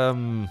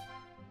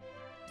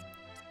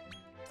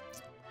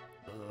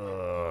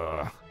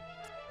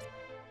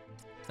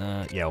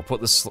 Yeah,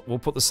 we'll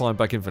put the slime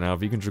back in for now.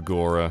 Vegan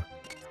Dragora.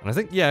 And I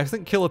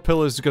think Killer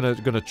Pillar's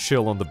gonna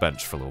chill on the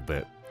bench for a little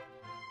bit.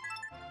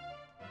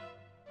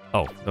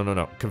 Oh,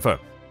 no. Confirm.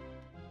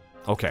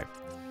 Okay.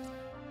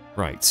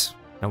 Right.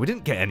 Now we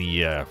didn't get any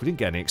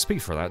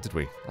XP for that, did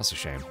we? That's a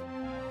shame.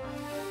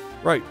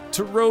 Right,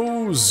 to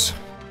Rose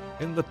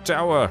in the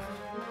tower.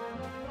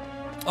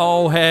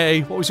 Oh,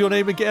 hey, what was your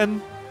name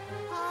again?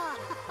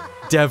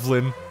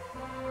 Devlin.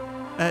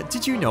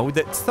 Did you know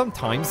that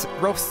sometimes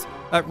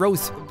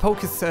Rose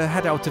pokes her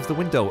head out of the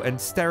window and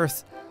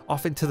stares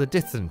off into the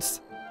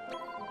distance?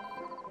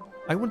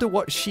 I wonder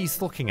what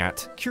she's looking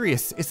at.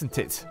 Curious, isn't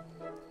it?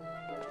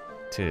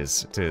 It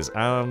is,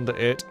 and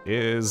it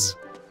is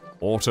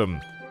autumn.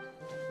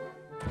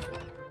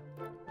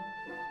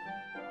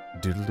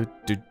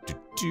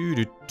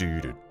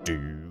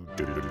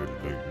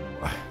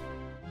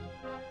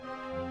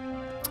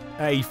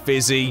 Hey,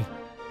 Fizzy.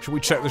 Should we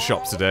check the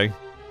shop today?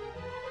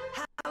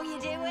 How you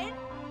doing?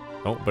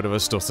 Oh, bit of a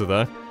stutter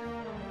there.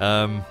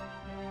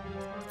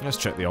 Let's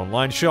check the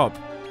online shop.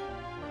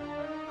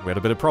 We had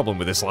a bit of problem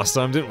with this last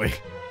time, didn't we?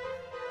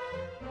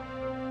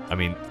 I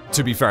mean,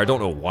 to be fair, I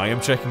don't know why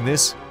I'm checking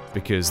this,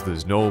 because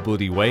there's no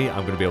bloody way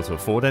I'm going to be able to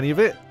afford any of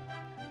it.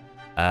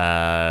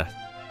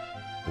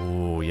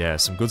 Oh, yeah,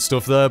 some good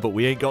stuff there, but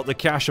we ain't got the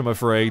cash, I'm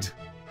afraid.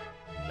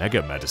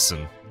 Mega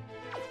medicine.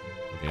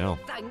 Yeah.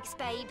 Thanks,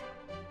 babe.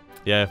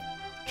 Yeah.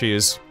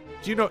 Cheers.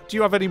 Do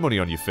you have any money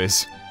on you,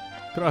 Fizz?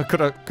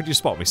 Could you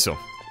spot me some?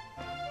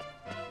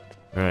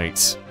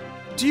 Right.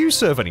 Do you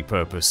serve any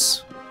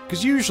purpose?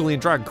 Because usually in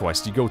Dragon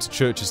Quest you go to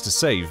churches to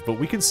save, but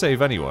we can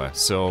save anywhere,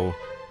 so...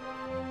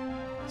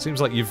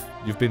 Seems like you've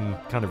been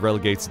kind of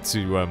relegated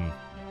to,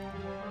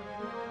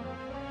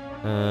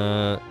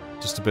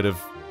 just a bit of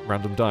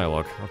random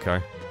dialogue.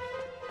 Okay.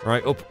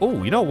 Right, up.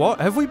 Oh, you know what?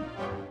 Have we...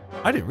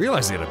 I didn't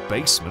realize they had a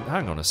basement.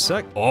 Hang on a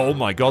sec. Oh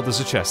my god, there's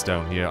a chest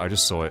down here. I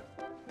just saw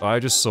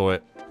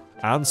it.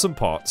 And some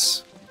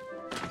pots.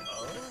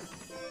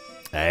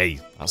 Hey,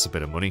 that's a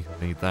bit of money.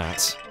 Need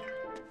that.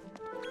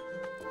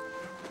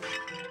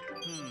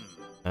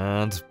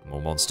 And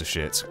more monster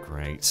shit.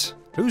 Great.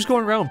 Who's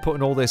going around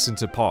putting all this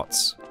into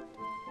pots?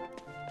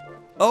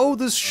 Oh,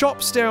 there's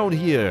shops down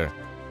here.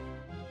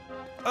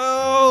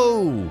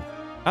 Oh!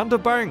 And a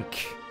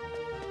bank.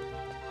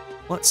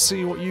 Let's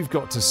see what you've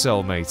got to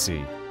sell,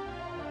 matey.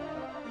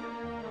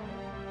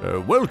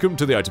 Welcome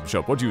to the item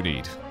shop. What do you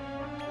need?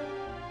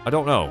 I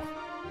don't know.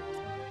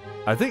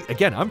 I think,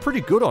 again, I'm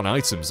pretty good on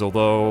items,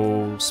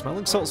 although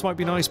smelling salts might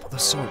be nice, but they're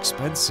so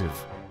expensive.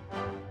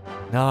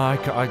 Nah,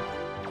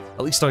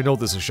 at least I know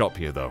there's a shop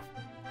here, though.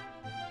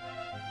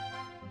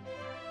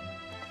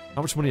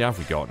 How much money have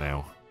we got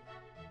now?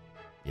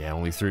 Yeah,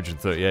 only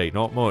 338,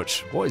 not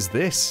much. What is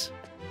this?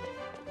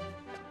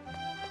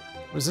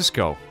 Where does this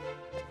go?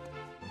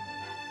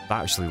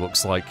 That actually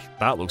looks like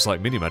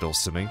mini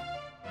medals to me.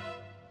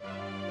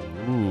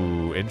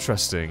 Ooh,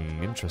 interesting.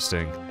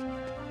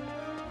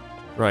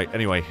 Right,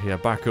 anyway, yeah,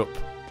 back up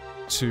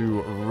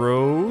to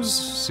Rose,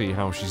 see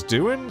how she's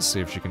doing, see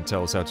if she can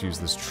tell us how to use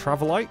this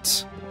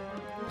Travelite.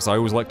 Because I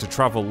always like to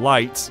travel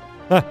light.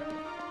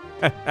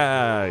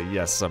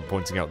 Yes, I'm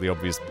pointing out the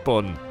obvious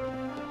pun.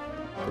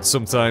 But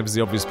sometimes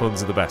the obvious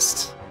puns are the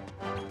best.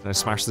 Did I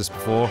smash this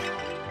before?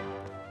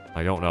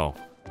 I don't know.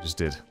 I just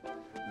did.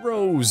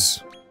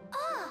 Rose!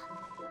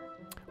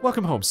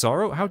 Welcome home,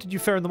 Sorrow. How did you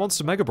fare in the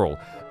Monster Mega Brawl?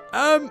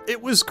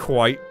 It was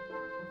quite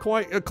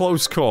a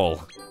close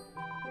call.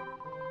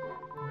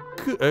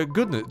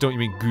 Goodness, don't you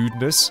mean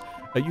goodness?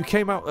 You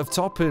came out on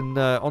top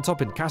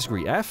in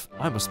category F.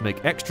 I must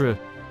make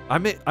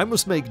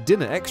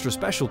dinner extra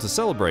special to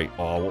celebrate.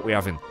 Oh, what we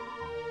having?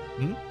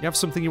 You have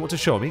something you want to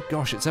show me?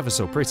 Gosh, it's ever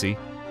so pretty.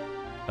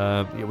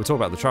 Yeah, we're talking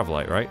about the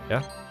Travelite, right?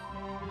 Yeah.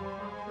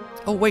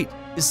 Oh wait,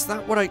 is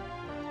that what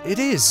it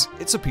is?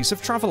 It's a piece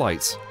of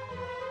Travelite.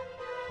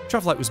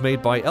 Travelite was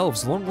made by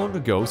elves long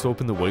ago to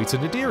open the way to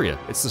Naderia.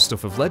 It's the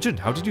stuff of legend.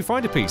 How did you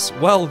find a piece?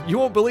 Well, you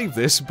won't believe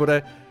this, but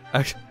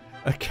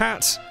a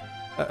cat,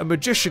 a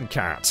magician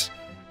cat,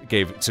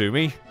 gave it to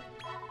me.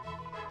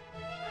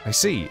 I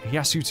see. He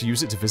asked you to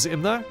use it to visit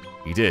him there?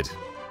 He did.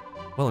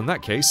 Well, in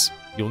that case,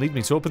 you'll need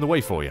me to open the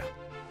way for you.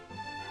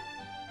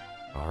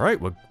 Alright,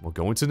 we're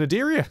going to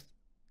Naderia.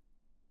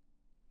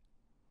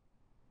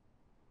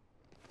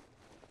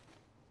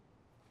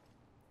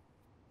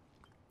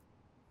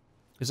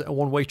 Is it a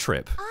one-way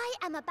trip? I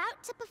am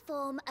about to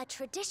perform a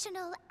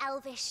traditional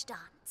elvish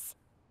dance.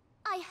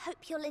 I hope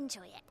you'll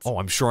enjoy it. Oh,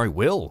 I'm sure I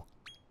will.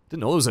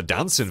 Didn't know there was a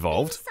dance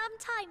involved. It's been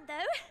some time,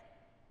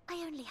 though.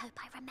 I only hope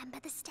I remember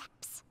the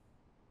steps.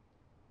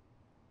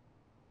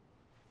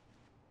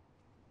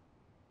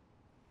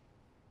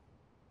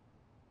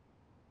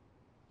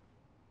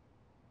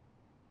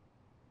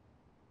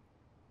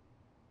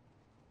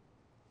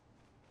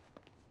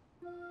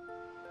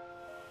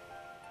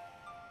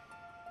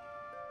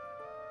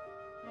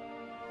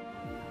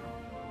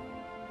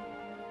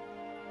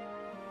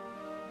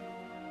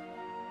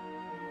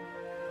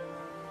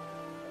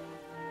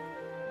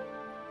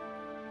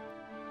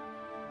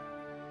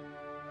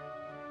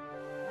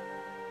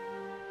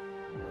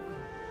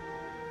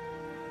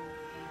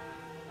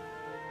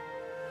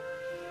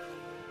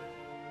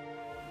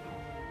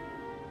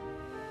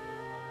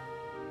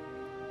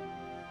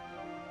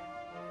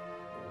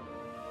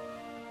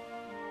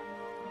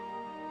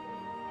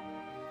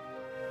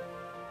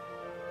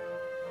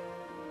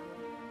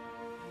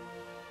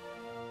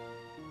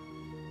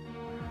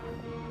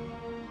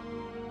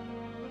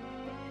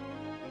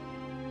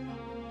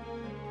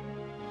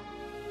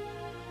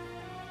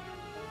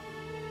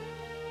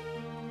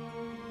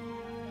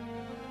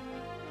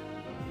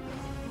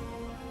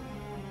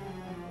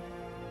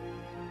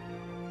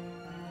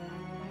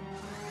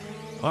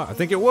 Ah, I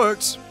think it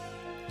worked.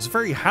 It was a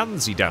very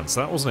handsy dance,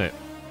 that wasn't it?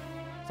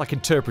 Like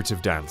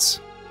interpretive dance.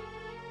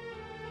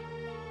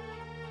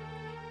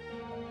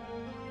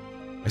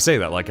 I say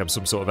that like I'm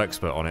some sort of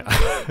expert on it.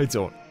 I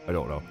don't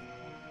know.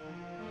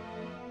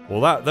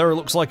 Well, that there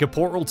looks like a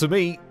portal to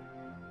me.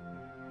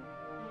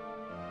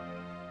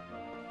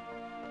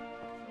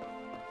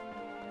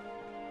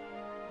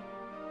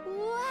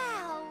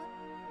 Wow!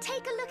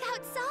 Take a look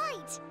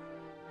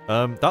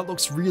outside. That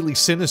looks really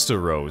sinister,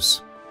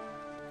 Rose.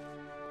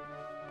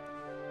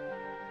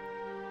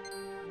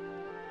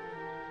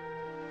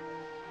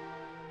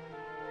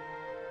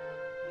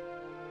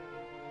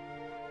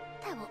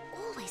 There were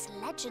always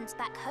legends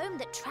back home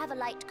that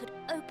Travelite could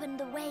open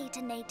the way to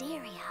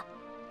Naderia.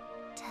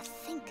 To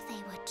think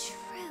they were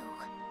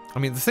true. I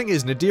mean, the thing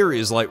is, Naderia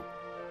is like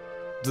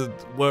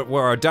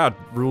where our dad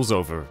rules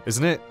over,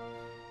 isn't it?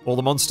 All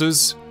the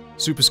monsters,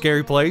 super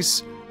scary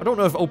place. I don't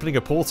know if opening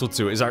a portal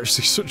to it is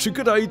actually such a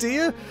good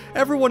idea.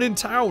 Everyone in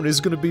town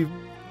is going to be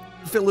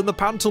filling the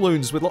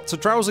pantaloons with lots of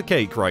trouser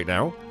cake right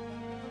now.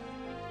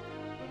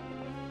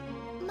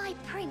 My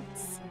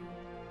prince.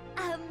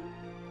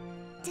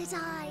 Did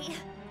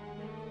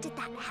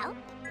that help?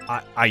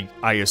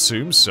 I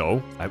assume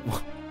so. I'm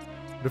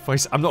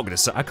not going to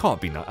say. I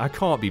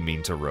can't be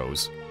mean to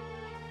Rose.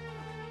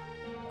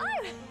 Oh,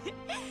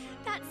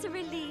 that's a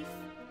relief.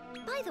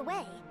 By the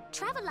way,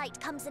 Travelite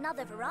comes in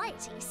other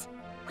varieties.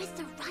 With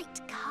the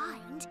right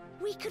kind,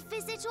 we could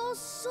visit all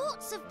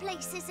sorts of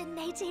places in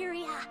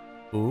Naderia.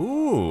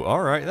 Ooh,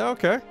 alright,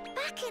 okay.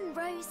 Back in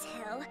Rose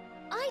Hill,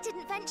 I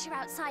didn't venture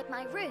outside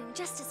my room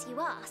just as you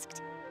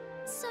asked.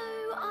 So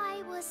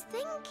I was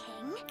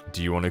thinking...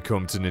 Do you want to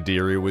come to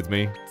Naderia with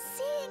me?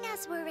 Seeing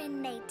as we're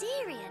in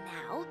Naderia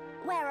now,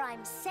 where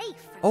I'm safe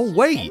from Oh,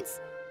 wait! humans,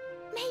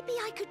 maybe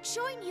I could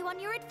join you on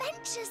your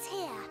adventures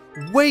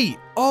here. Wait!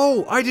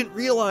 Oh, I didn't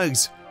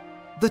realize!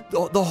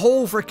 The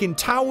whole frickin'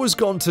 tower's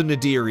gone to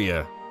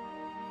Naderia.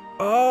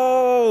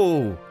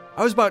 Oh!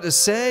 I was about to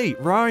say,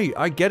 right,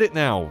 I get it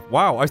now.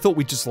 Wow, I thought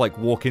we'd just, like,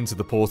 walk into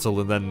the portal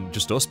and then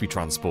just us be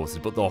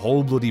transported, but the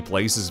whole bloody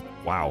place is...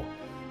 Wow.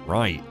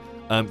 Right.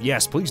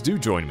 Yes, please do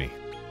join me.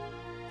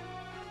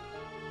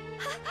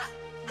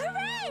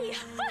 Hooray!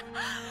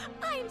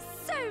 I'm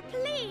so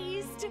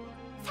pleased.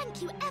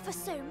 Thank you ever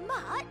so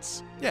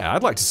much. Yeah,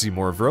 I'd like to see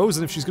more of Rose,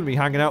 and if she's going to be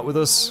hanging out with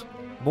us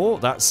more,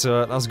 that's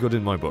good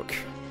in my book.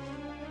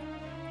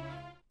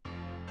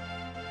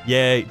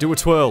 Yay, do a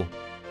twirl.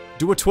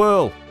 Do a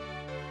twirl.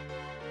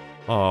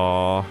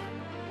 Aww.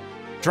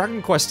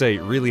 Dragon Quest VIII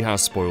really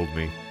has spoiled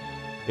me.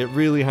 It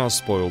really has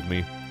spoiled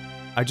me.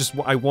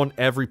 I want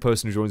every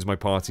person who joins my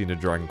party in a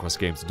Dragon Quest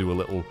game to do a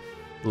little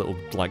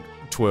like,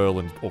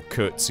 twirl or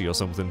curtsy or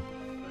something.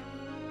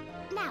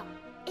 Now,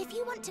 if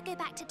you want to go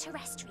back to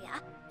Terrestria,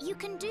 you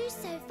can do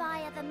so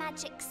via the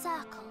magic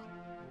circle.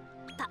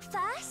 But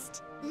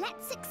first,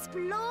 let's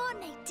explore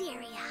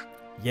Naderia.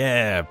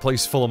 Yeah,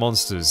 place full of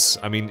monsters.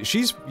 I mean,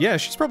 she's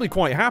probably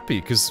quite happy,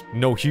 because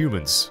no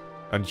humans.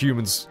 And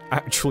humans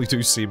actually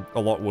do seem a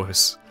lot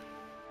worse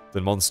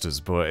than monsters,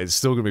 but it's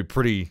still gonna be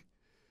pretty,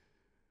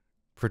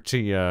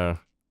 we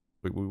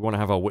want to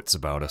have our wits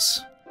about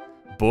us.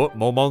 But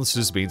more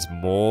monsters means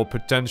more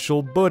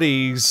potential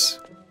buddies.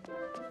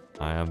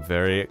 I am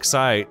very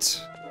excited.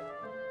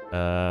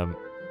 Right,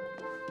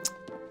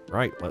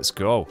 let's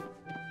go.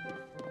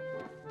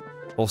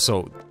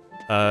 Also,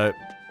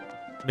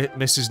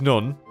 Mrs.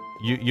 Nunn,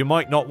 you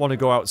might not want to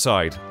go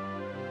outside.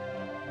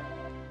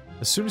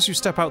 As soon as you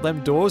step out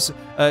them doors,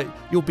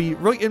 you'll be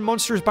right in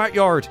Monster's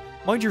backyard.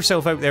 Mind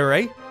yourself out there,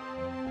 eh?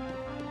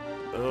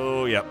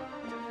 Oh, yep.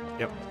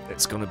 Yep,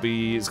 it's gonna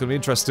be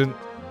interesting.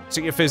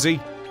 See you, Fizzy.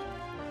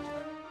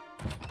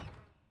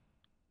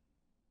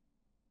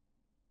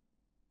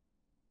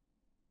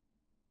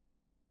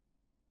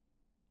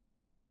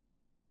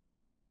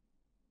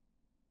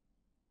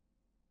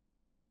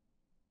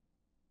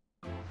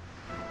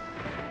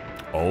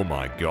 Oh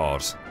my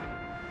god.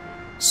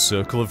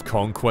 Circle of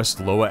Conquest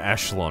Lower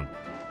Echelon.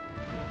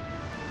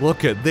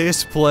 Look at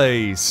this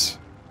place!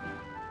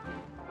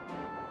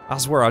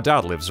 That's where our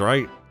dad lives,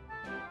 right?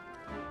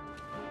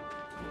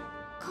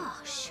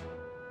 Gosh,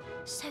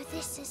 so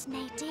this is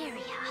Naderia.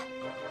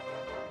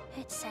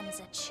 It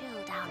sends a chill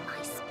down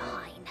my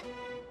spine.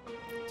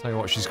 Tell you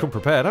what, she's come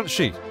prepared, hasn't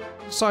she?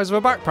 The size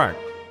of a backpack.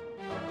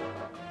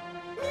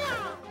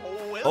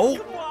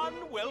 Welcome one,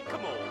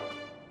 welcome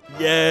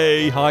all.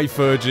 Yay! Hi,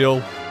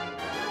 Virgil.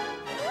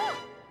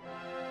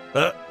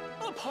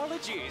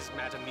 Apologies,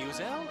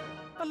 Mademoiselle.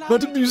 Allow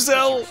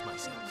Mademoiselle! me to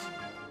introduce myself.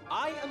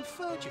 I am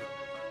Virgil,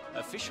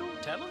 official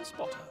talent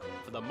spotter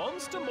for the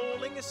Monster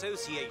Mauling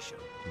Association.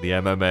 The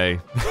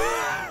MMA.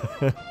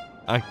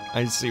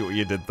 I see what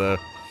you did there.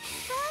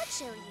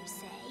 Virgil, you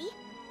say?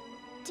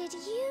 Did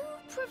you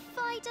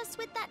provide us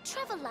with that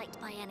Travelite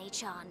by any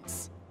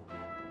chance?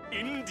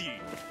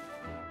 Indeed.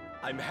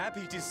 I'm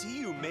happy to see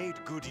you made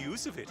good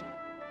use of it.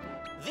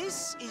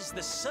 This is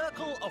the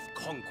Circle of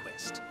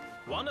Conquest,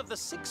 one of the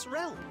 6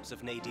 realms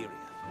of Naderia.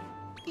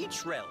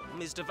 Each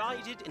realm is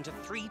divided into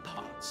 3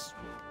 parts,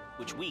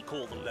 which we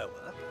call the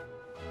lower,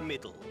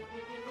 middle,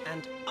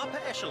 and upper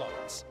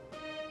echelons.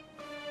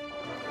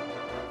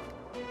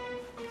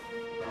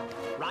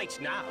 Right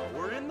now,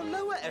 we're in the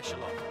lower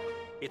echelon.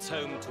 It's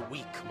home to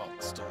weak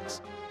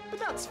monsters. But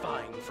that's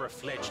fine for a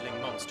fledgling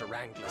monster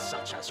wrangler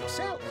such as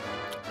yourself.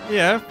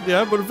 Yeah,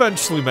 but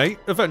eventually, mate.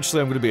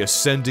 Eventually I'm going to be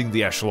ascending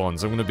the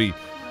echelons. I'm going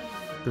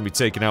to be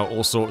taking out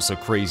all sorts of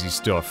crazy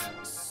stuff.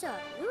 So,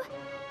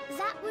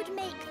 that would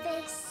make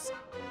this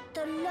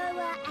the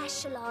lower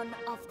echelon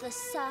of the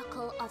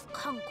Circle of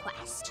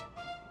Conquest.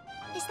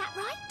 Is that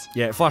right?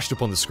 Yeah, it flashed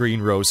up on the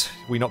screen, Rose.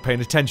 We not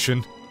paying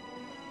attention?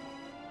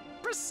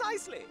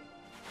 Precisely.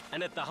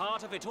 And at the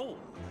heart of it all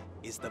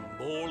is the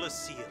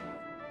Mauloseum,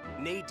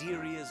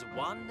 Naderia's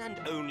one and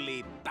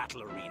only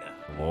battle arena.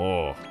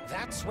 Oh.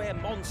 That's where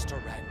monster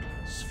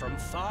wranglers from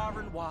far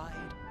and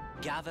wide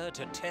gather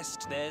to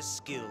test their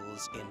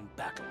skills in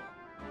battle.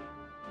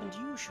 And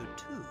you should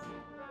too.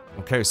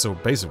 Okay, so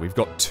basically we've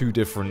got 2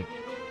 different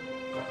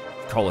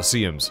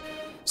Colosseums.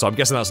 So I'm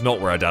guessing that's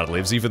not where our dad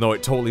lives, even though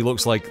it totally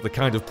looks like the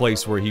kind of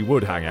place where he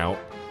would hang out.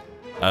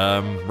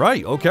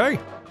 Right, okay.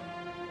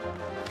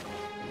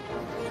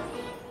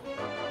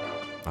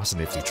 That's a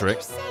nifty trick.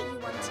 Did you say you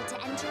wanted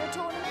to enter a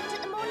tournament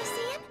at the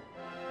Mauloseum?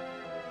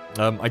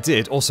 I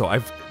did. Also,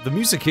 the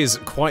music is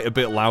quite a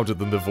bit louder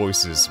than the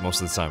voices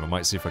most of the time. I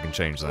might see if I can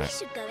change We that.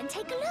 should go and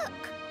take a look.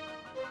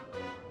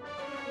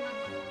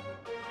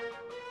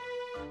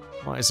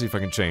 Might see if I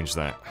can change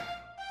that.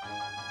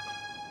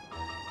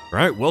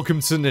 Right,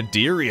 welcome to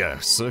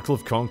Naderia, Circle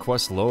of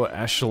Conquest, lower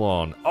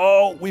echelon.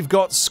 Oh, we've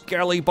got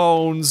Skelly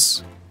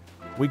Bones.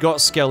 We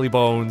got Skelly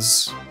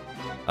Bones.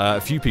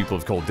 A few people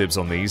have called dibs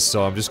on these,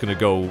 so I'm just gonna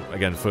go,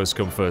 again, first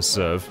come, first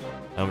serve.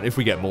 If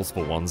we get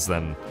multiple ones,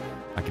 then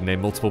I can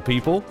name multiple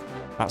people.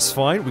 That's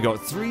fine. We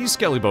got 3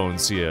 Skelly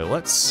Bones here.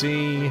 Let's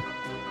see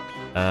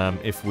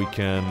if we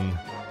can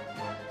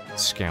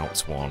scout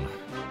one.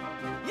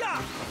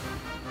 Yeah.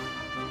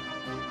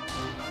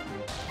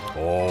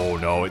 Oh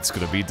no, it's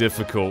gonna be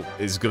difficult.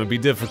 It's gonna be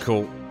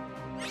difficult.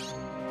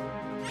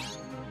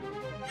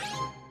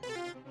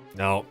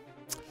 No.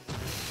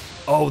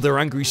 Oh, they're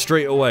angry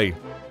straight away.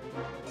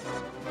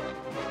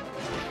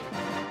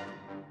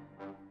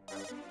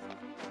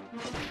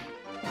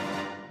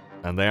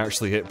 And they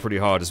actually hit pretty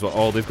hard as well.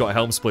 Oh, they've got a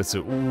Helm Splitter.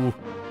 Ooh.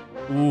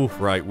 Ooh,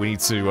 right, we need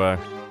to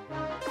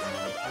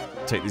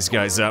take these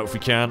guys out if we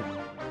can.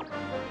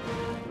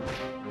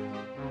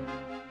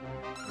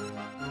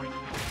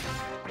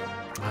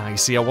 You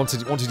see, I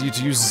wanted you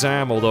to use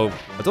Zam, although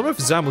I don't know if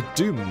Zam will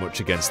do much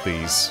against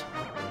these.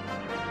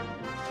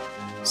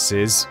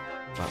 Sizz,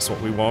 that's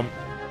what we want.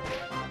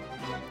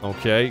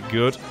 Okay,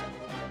 good.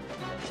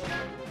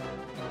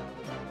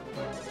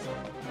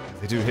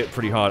 They do hit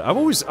pretty hard. I've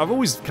always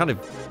kind of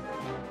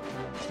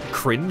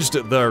cringed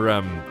at their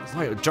it's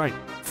like a giant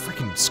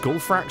freaking skull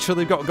fracture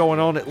they've got going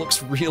on. It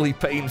looks really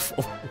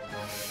painful.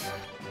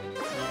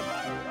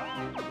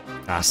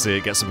 That's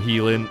it. Get some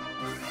healing.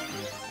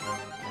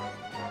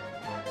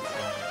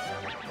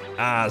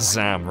 Ah,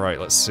 Zam. Right,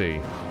 let's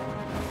see.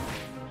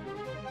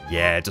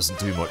 Yeah, it doesn't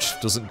do much.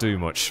 Doesn't do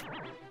much.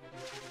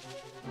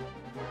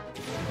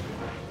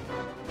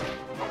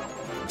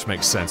 Which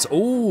makes sense.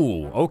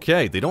 Oh,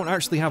 okay. They don't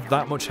actually have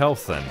that much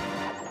health then.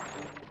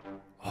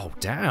 Oh,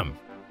 damn.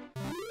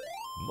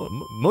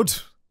 Mud.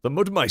 The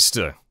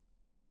Mudmeister.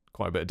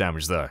 Quite a bit of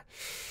damage there.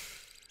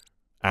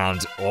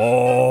 And,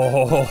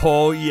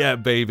 oh, yeah,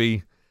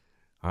 baby.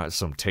 That's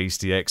some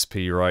tasty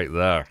XP right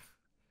there.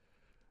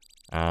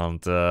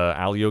 And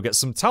Alio gets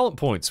some talent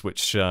points,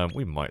 which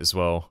we might as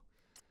well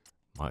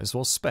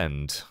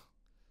spend.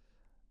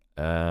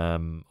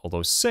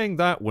 Although saying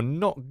that, we're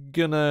not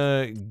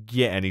gonna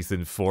get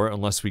anything for it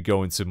unless we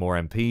go into more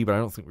MP, but I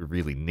don't think we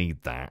really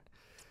need that.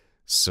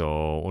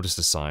 So we'll just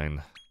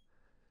assign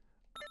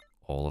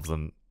all of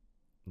them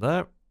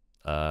there.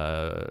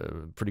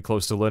 Pretty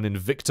close to learning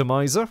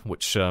Victimizer,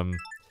 which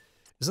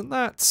isn't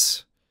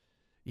that?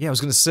 Yeah, I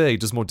was gonna say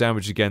does more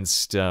damage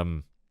against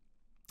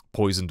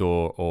poisoned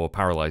or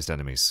paralyzed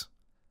enemies.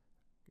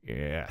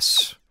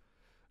 Yes.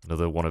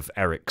 Another one of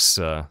Eric's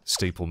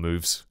staple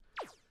moves.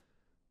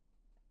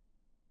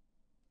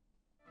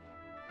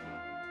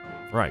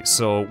 Right,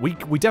 so we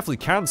definitely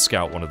can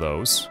scout one of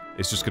those.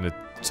 It's just gonna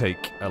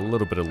take a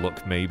little bit of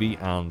luck maybe,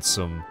 and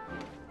some,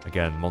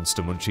 again,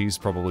 monster munchies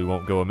probably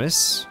won't go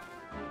amiss.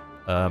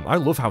 I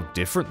love how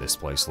different this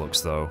place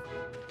looks though.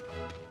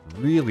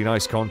 Really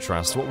nice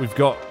contrast. What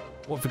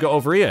have we got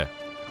over here?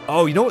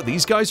 Oh, you know what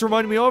these guys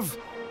remind me of?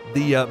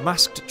 The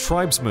masked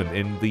tribesmen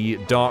in the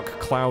Dark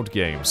Cloud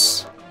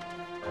games.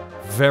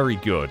 Very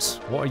good.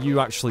 What are you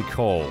actually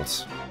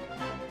called?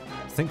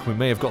 I think we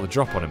may have got the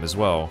drop on him as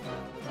well.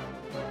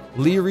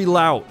 Leery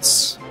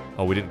Louts.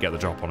 Oh, we didn't get the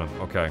drop on him.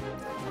 Okay.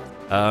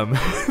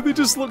 They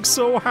just look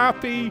so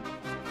happy.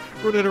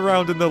 Running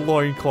around in their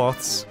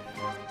loincloths.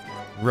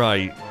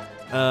 Right.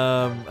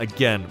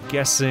 Again,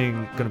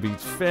 guessing gonna be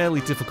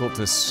fairly difficult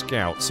to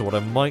scout, so what I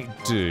might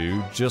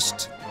do,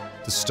 just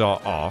to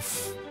start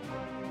off,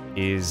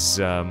 is,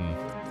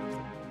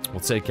 we'll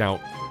take out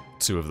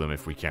 2 of them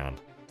if we can.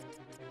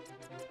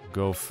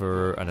 Go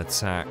for an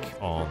attack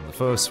on the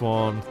first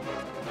one.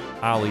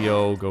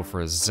 Alio, go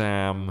for a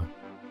Zam.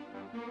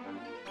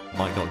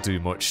 Might not do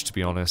much, to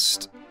be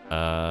honest.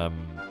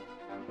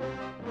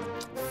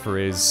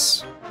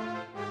 Frizz.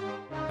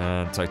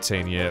 And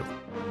Titania,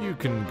 you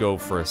can go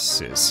for a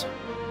Sizz.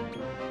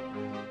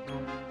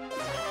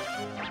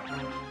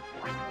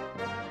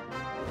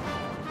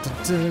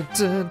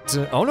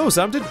 Oh no,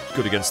 Zam did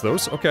good against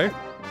those. Okay.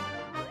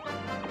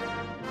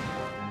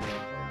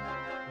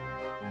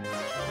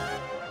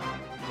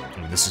 I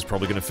mean, this is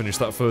probably going to finish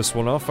that first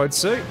one off, I'd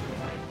say.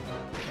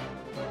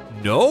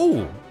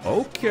 No!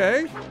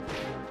 Okay.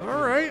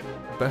 Alright.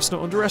 Best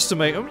not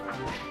underestimate him.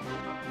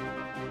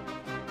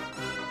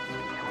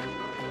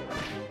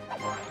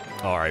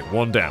 Alright,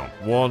 one down.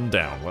 One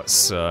down.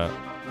 Let's, yeah,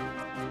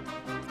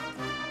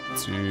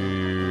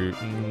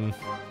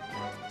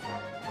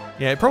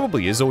 it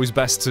probably is always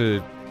best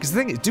to... Because the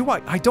thing is,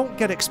 I don't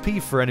get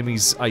XP for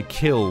enemies I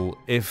kill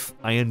if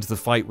I end the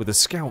fight with a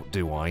scout,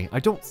 do I? I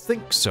don't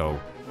think so.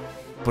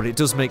 But it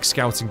does make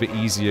scouting a bit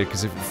easier,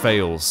 because if it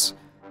fails,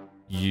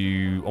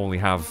 you only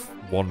have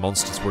one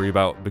monster to worry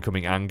about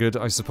becoming angered,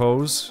 I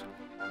suppose.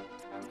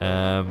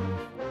 But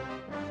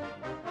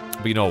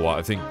you know what?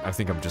 I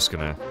think I'm just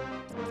gonna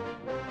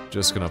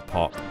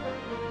pop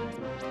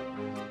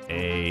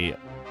a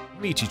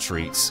meaty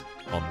treat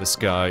on this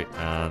guy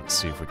and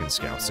see if we can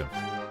scout him.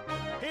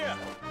 Here.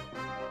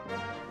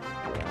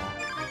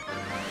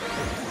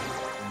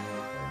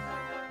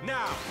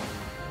 Now.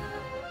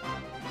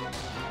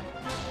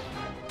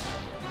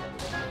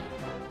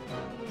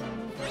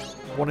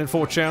 1 in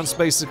 4 chance,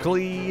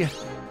 basically.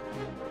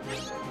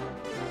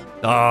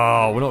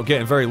 Oh, we're not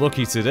getting very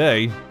lucky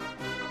today.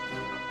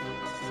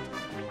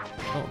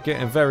 Not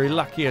getting very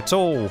lucky at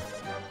all.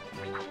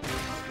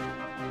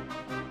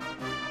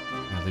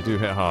 Yeah, they do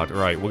hit hard.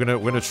 Right, we're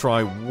gonna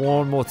try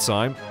one more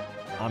time.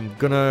 I'm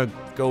gonna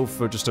go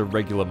for just a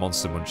regular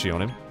Monster Munchie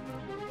on him.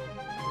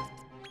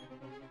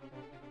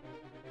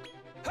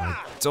 I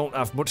don't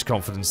have much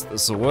confidence that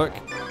this will work.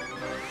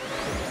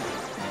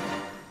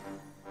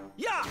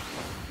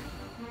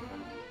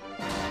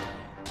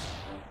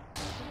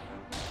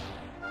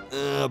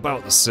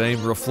 About the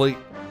same, roughly.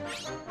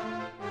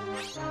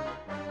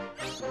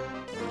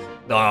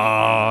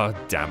 Ah,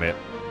 damn it.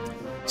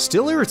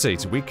 Still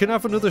irritated. We can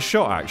have another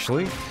shot,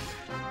 actually.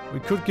 We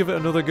could give it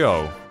another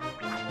go.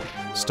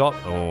 Stop.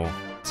 Oh,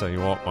 tell you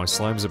what, my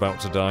slime's about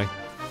to die.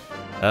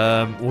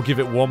 We'll give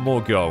it one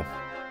more go.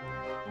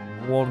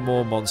 One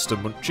more Monster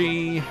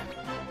Munchie.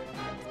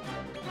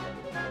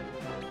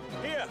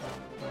 Here.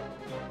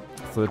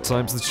 Third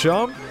time's the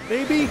charm,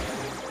 maybe?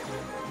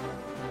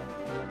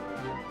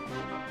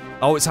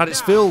 Oh, it's had its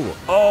fill.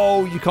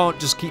 Oh, you can't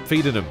just keep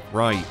feeding them.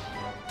 Right.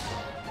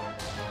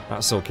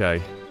 That's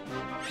okay.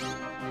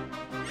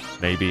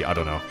 Maybe, I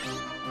don't know.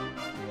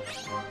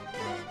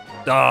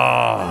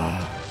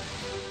 Ah.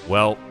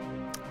 Well,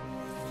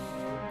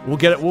 we'll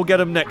get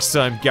him next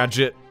time,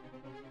 Gadget.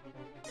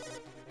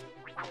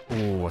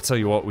 Oh, I tell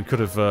you what, we could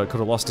have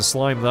lost a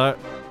slime there.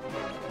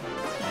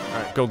 All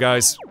right, go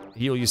guys.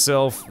 Heal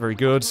yourself. Very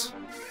good.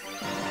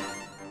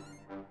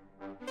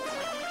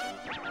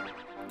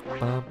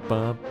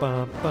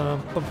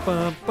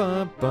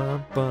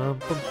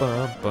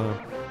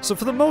 So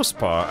for the most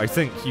part, I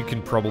think you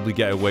can probably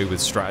get away with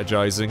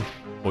strategizing,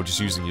 or just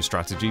using your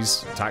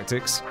strategies,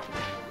 tactics.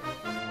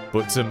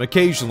 But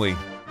occasionally,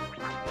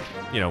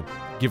 you know,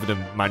 giving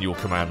them manual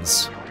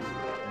commands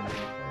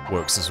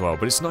works as well.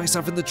 But it's nice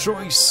having the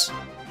choice.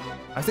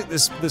 I think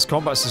this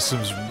combat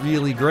system's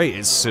really great.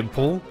 It's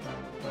simple,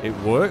 it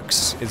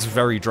works, it's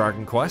very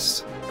Dragon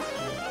Quest.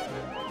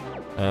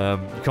 You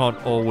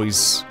can't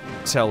always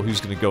tell who's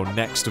going to go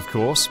next, of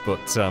course, but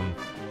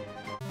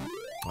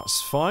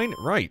that's fine.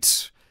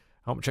 Right.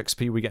 How much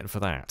XP are we getting for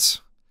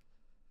that?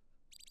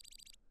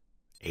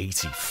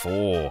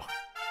 84.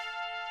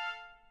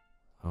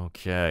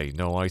 Okay,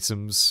 no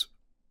items.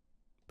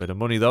 Bit of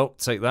money, though.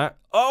 Take that.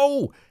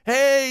 Oh!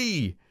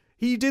 Hey!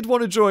 He did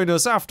want to join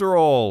us, after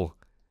all.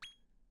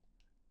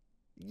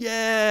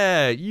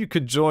 Yeah! You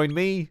can join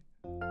me.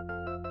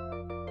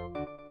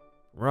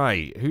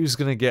 Right, who's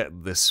going to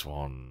get this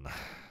one?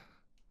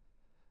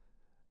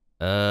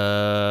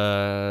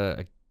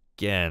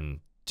 Again,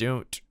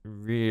 don't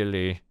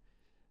really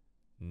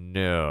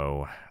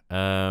know.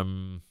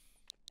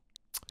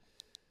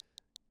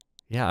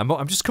 Yeah,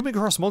 I'm just coming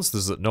across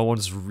monsters that no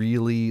one's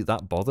really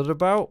that bothered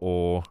about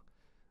or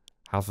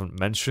haven't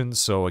mentioned,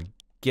 so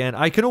again,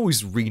 I can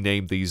always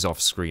rename these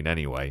off screen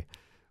anyway,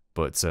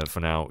 but for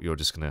now, you're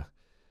just gonna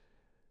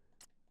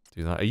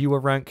do that. Are you a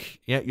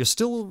rank? Yeah, you're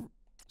still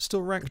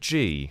rank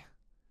G.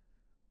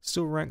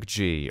 Still rank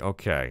G.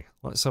 Okay,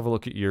 let's have a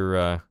look at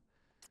your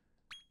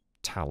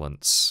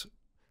talents.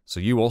 So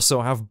you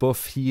also have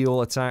buff,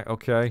 heal, attack.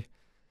 Okay.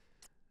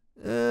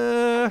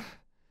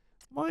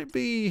 Might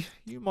be...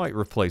 You might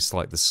replace,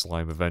 like, the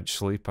slime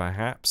eventually,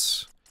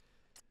 perhaps.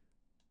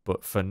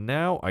 But for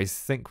now, I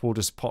think we'll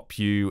just pop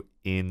you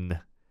in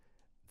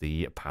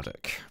the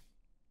paddock.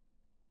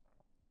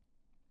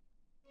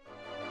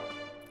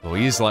 Well,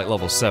 he is, like,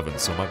 level 7,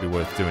 so it might be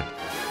worth doing.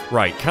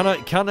 Right, can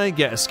I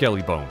get a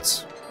Skelly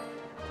Bones?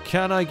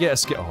 Can I get a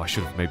skill? Oh, I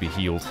should have maybe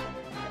healed.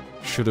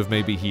 Should have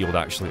maybe healed,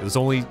 actually. There's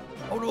only...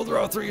 Oh no, there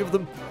are 3 of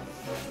them.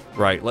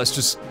 Right, let's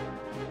just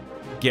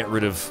get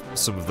rid of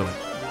some of them.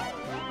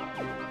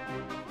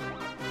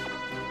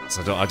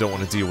 So I don't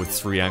want to deal with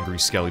 3 angry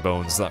skelly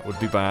bones. That would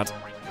be bad.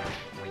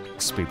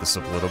 Speed this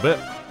up a little bit.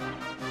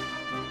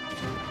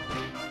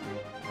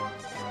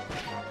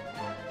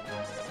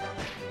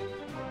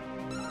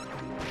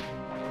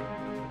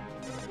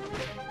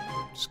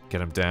 Just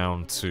get him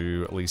down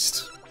to at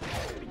least...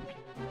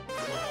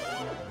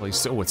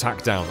 Oh,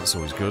 attack down. That's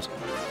always good.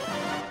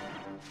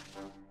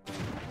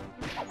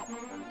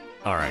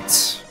 Alright.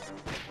 So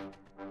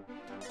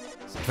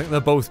I think they're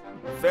both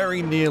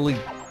very nearly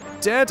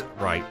dead.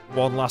 Right,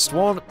 one last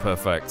one.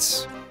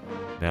 Perfect.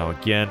 Now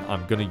again,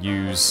 I'm going to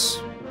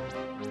use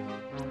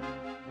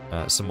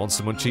some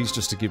Monster Munchies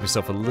just to give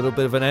myself a little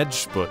bit of an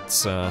edge, but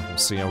we'll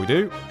see how we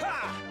do.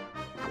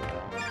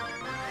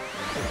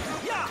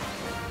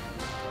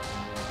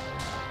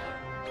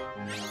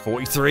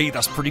 43,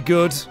 that's pretty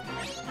good.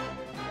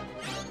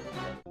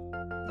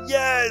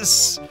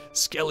 Yes!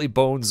 Skelly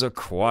bones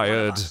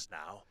acquired.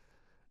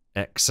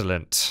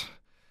 Excellent.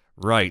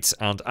 Right,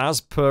 and as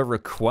per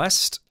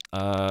request,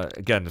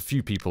 again, a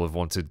few people have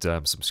wanted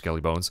some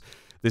skelly bones.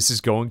 This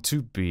is going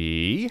to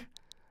be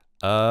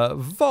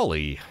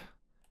volley.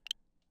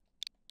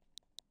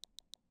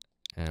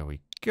 There we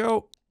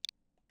go.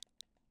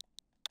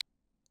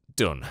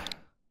 Done.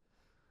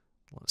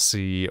 Let's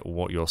see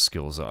what your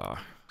skills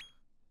are.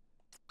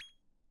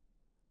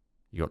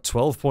 You got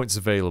 12 points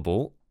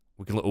available.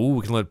 We can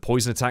learn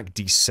poison attack,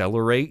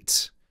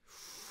 decelerate,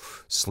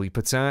 sleep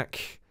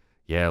attack.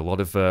 Yeah, a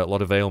lot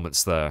of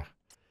ailments there.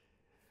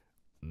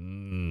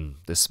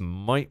 This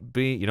might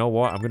be... You know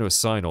what? I'm going to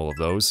assign all of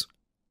those.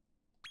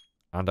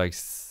 And I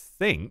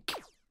think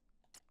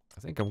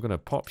I'm going to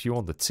pop you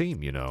on the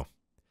team, you know.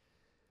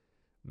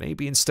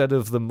 Maybe instead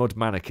of the Mud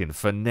Mannequin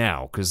for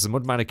now, because the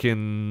Mud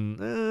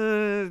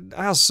Mannequin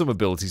has some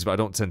abilities, but I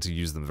don't tend to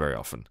use them very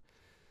often.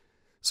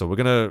 So we're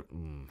going to...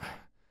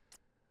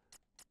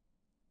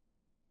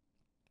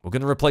 We're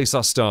going to replace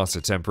our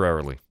starter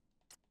temporarily.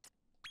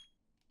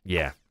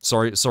 Yeah.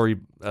 Sorry,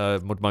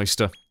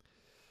 Mudmeister.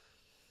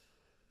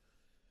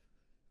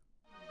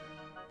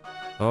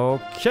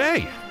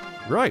 Okay.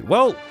 Right,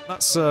 well,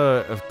 that's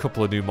a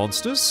couple of new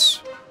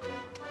monsters.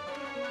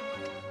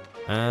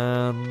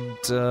 And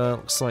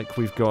looks like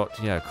we've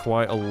got, yeah,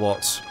 quite a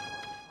lot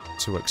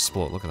to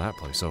explore. Look at that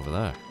place over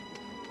there.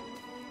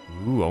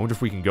 Ooh, I wonder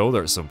if we can go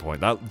there at some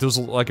point. That does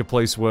look like a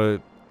place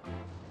where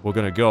we're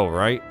going to go,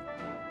 right?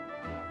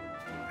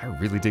 I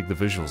really dig the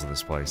visuals of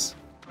this place.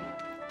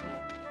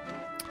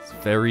 It's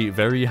very,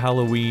 very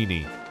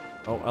Halloween-y.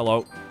 Oh,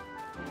 hello.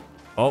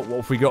 Oh, what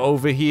have we got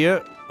over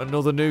here?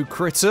 Another new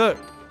critter.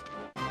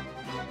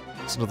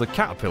 It's another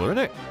caterpillar, isn't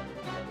it?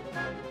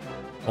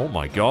 Oh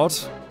my god.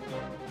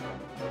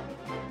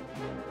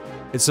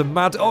 It's a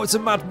mad... Oh, it's a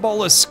mad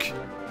mollusk!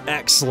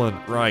 Excellent,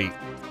 right.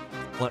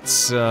 Let's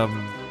see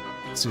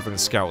if I can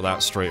scout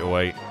that straight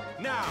away.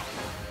 Now.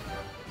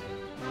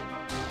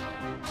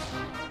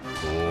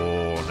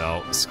 Oh,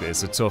 no. It's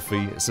a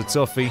toughie. It's a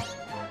toughie.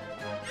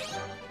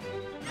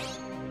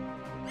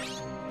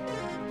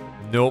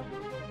 Nope.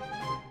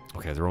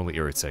 Okay, they're only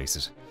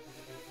irritated.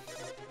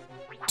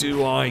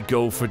 Do I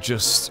go for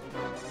just...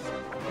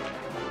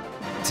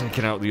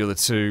 taking out the other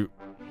two?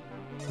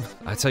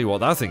 I tell you what,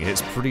 that thing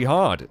hits pretty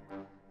hard.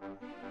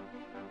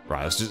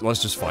 Right,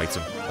 let's just fight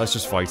him. Let's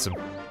just fight him.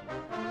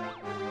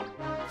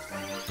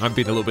 I'm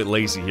being a little bit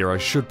lazy here. I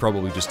should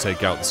probably just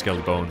take out the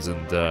Skelly Bones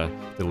and the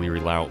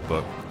Leery Lout,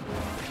 but...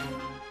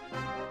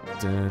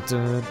 Dun,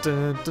 dun,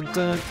 dun, dun,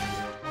 dun.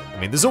 I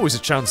mean, there's always a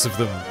chance of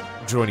them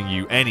joining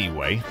you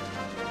anyway.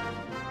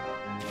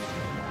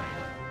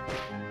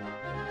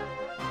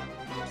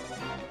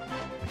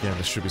 Again,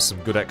 there should be some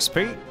good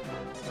XP.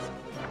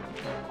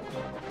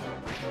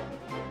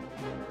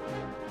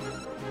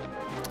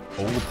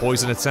 Oh,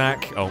 poison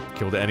attack. Oh,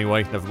 killed it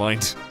anyway. Never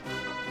mind.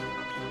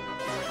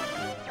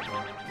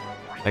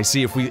 I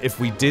see. If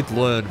we did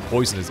learn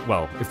poison,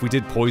 well, if we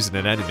did poison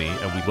an enemy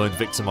and we learned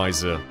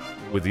Victimizer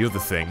with the other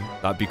thing,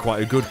 that'd be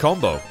quite a good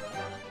combo.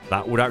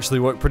 That would actually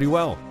work pretty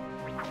well.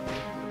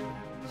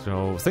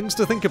 So things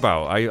to think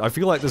about. I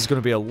feel like there's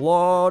going to be a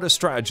lot of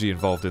strategy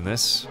involved in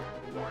this,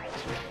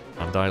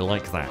 and I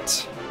like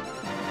that.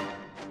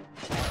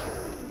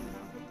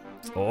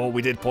 Oh,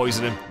 we did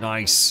poison him.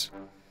 Nice.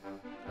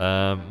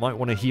 Might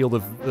want to heal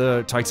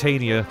the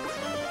Titania.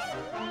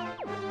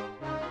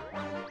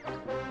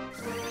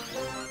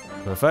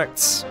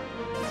 Perfect.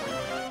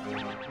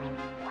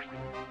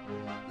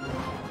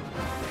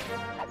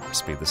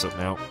 Speed this up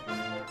now.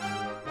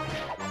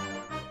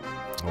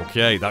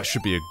 Okay, that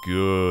should be a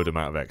good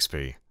amount of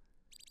XP.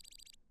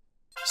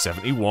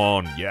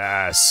 71,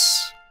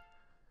 yes!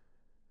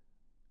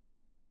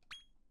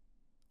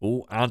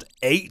 Oh, and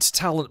 8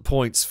 talent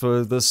points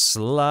for the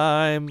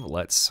slime.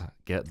 Let's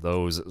get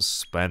those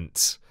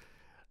spent.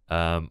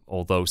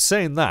 Although,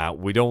 saying that,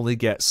 we'd only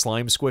get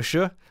Slime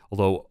Squisher.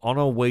 Although, on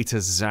our way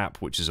to Zap,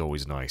 which is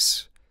always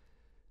nice.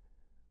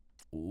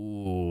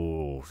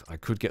 Ooh, I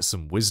could get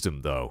some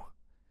wisdom, though.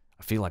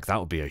 I feel like that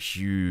would be a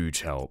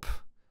huge help.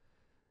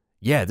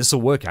 Yeah, this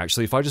will work,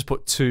 actually. If I just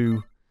put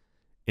 2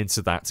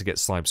 into that to get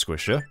Slime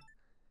Squisher,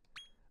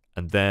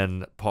 and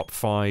then pop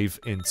 5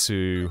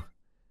 into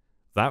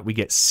that, we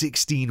get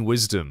 16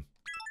 wisdom.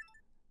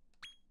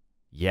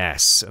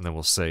 Yes, and then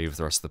we'll save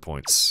the rest of the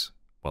points.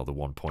 Well, the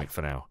 1 point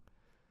for now.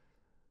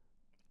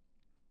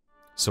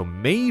 So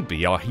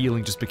maybe our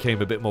healing just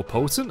became a bit more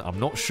potent. I'm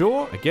not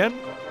sure. Again,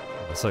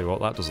 I'll tell you what,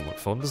 that doesn't look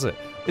fun, does it?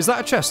 Is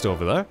that a chest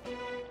over there?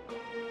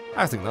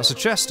 I think that's a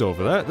chest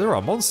over there. There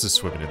are monsters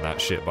swimming in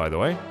that shit, by the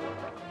way.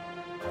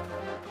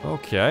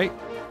 Okay.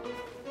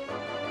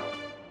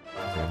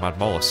 Oh, Mad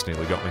Mollusk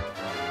nearly got me.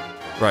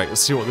 Right,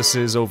 let's see what this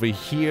is over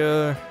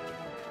here.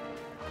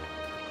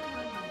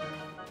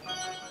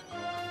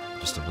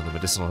 Just another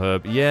medicinal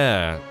herb.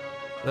 Yeah,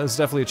 there's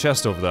definitely a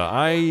chest over there.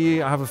 I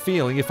have a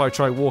feeling if I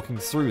try walking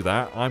through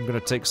that, I'm going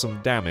to take some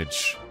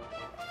damage.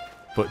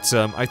 But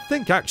I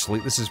think, actually,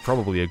 this is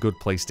probably a good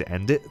place to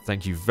end it.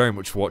 Thank you very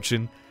much for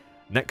watching.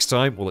 Next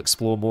time, we'll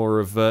explore more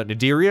of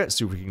Naderia,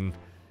 see if we can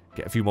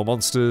get a few more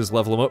monsters,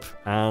 level them up,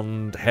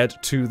 and head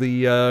to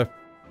the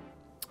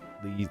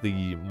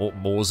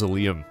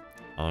mausoleum.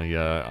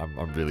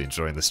 I'm really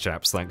enjoying this,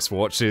 chaps. Thanks for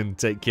watching.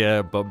 Take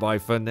care. Bye-bye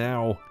for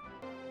now.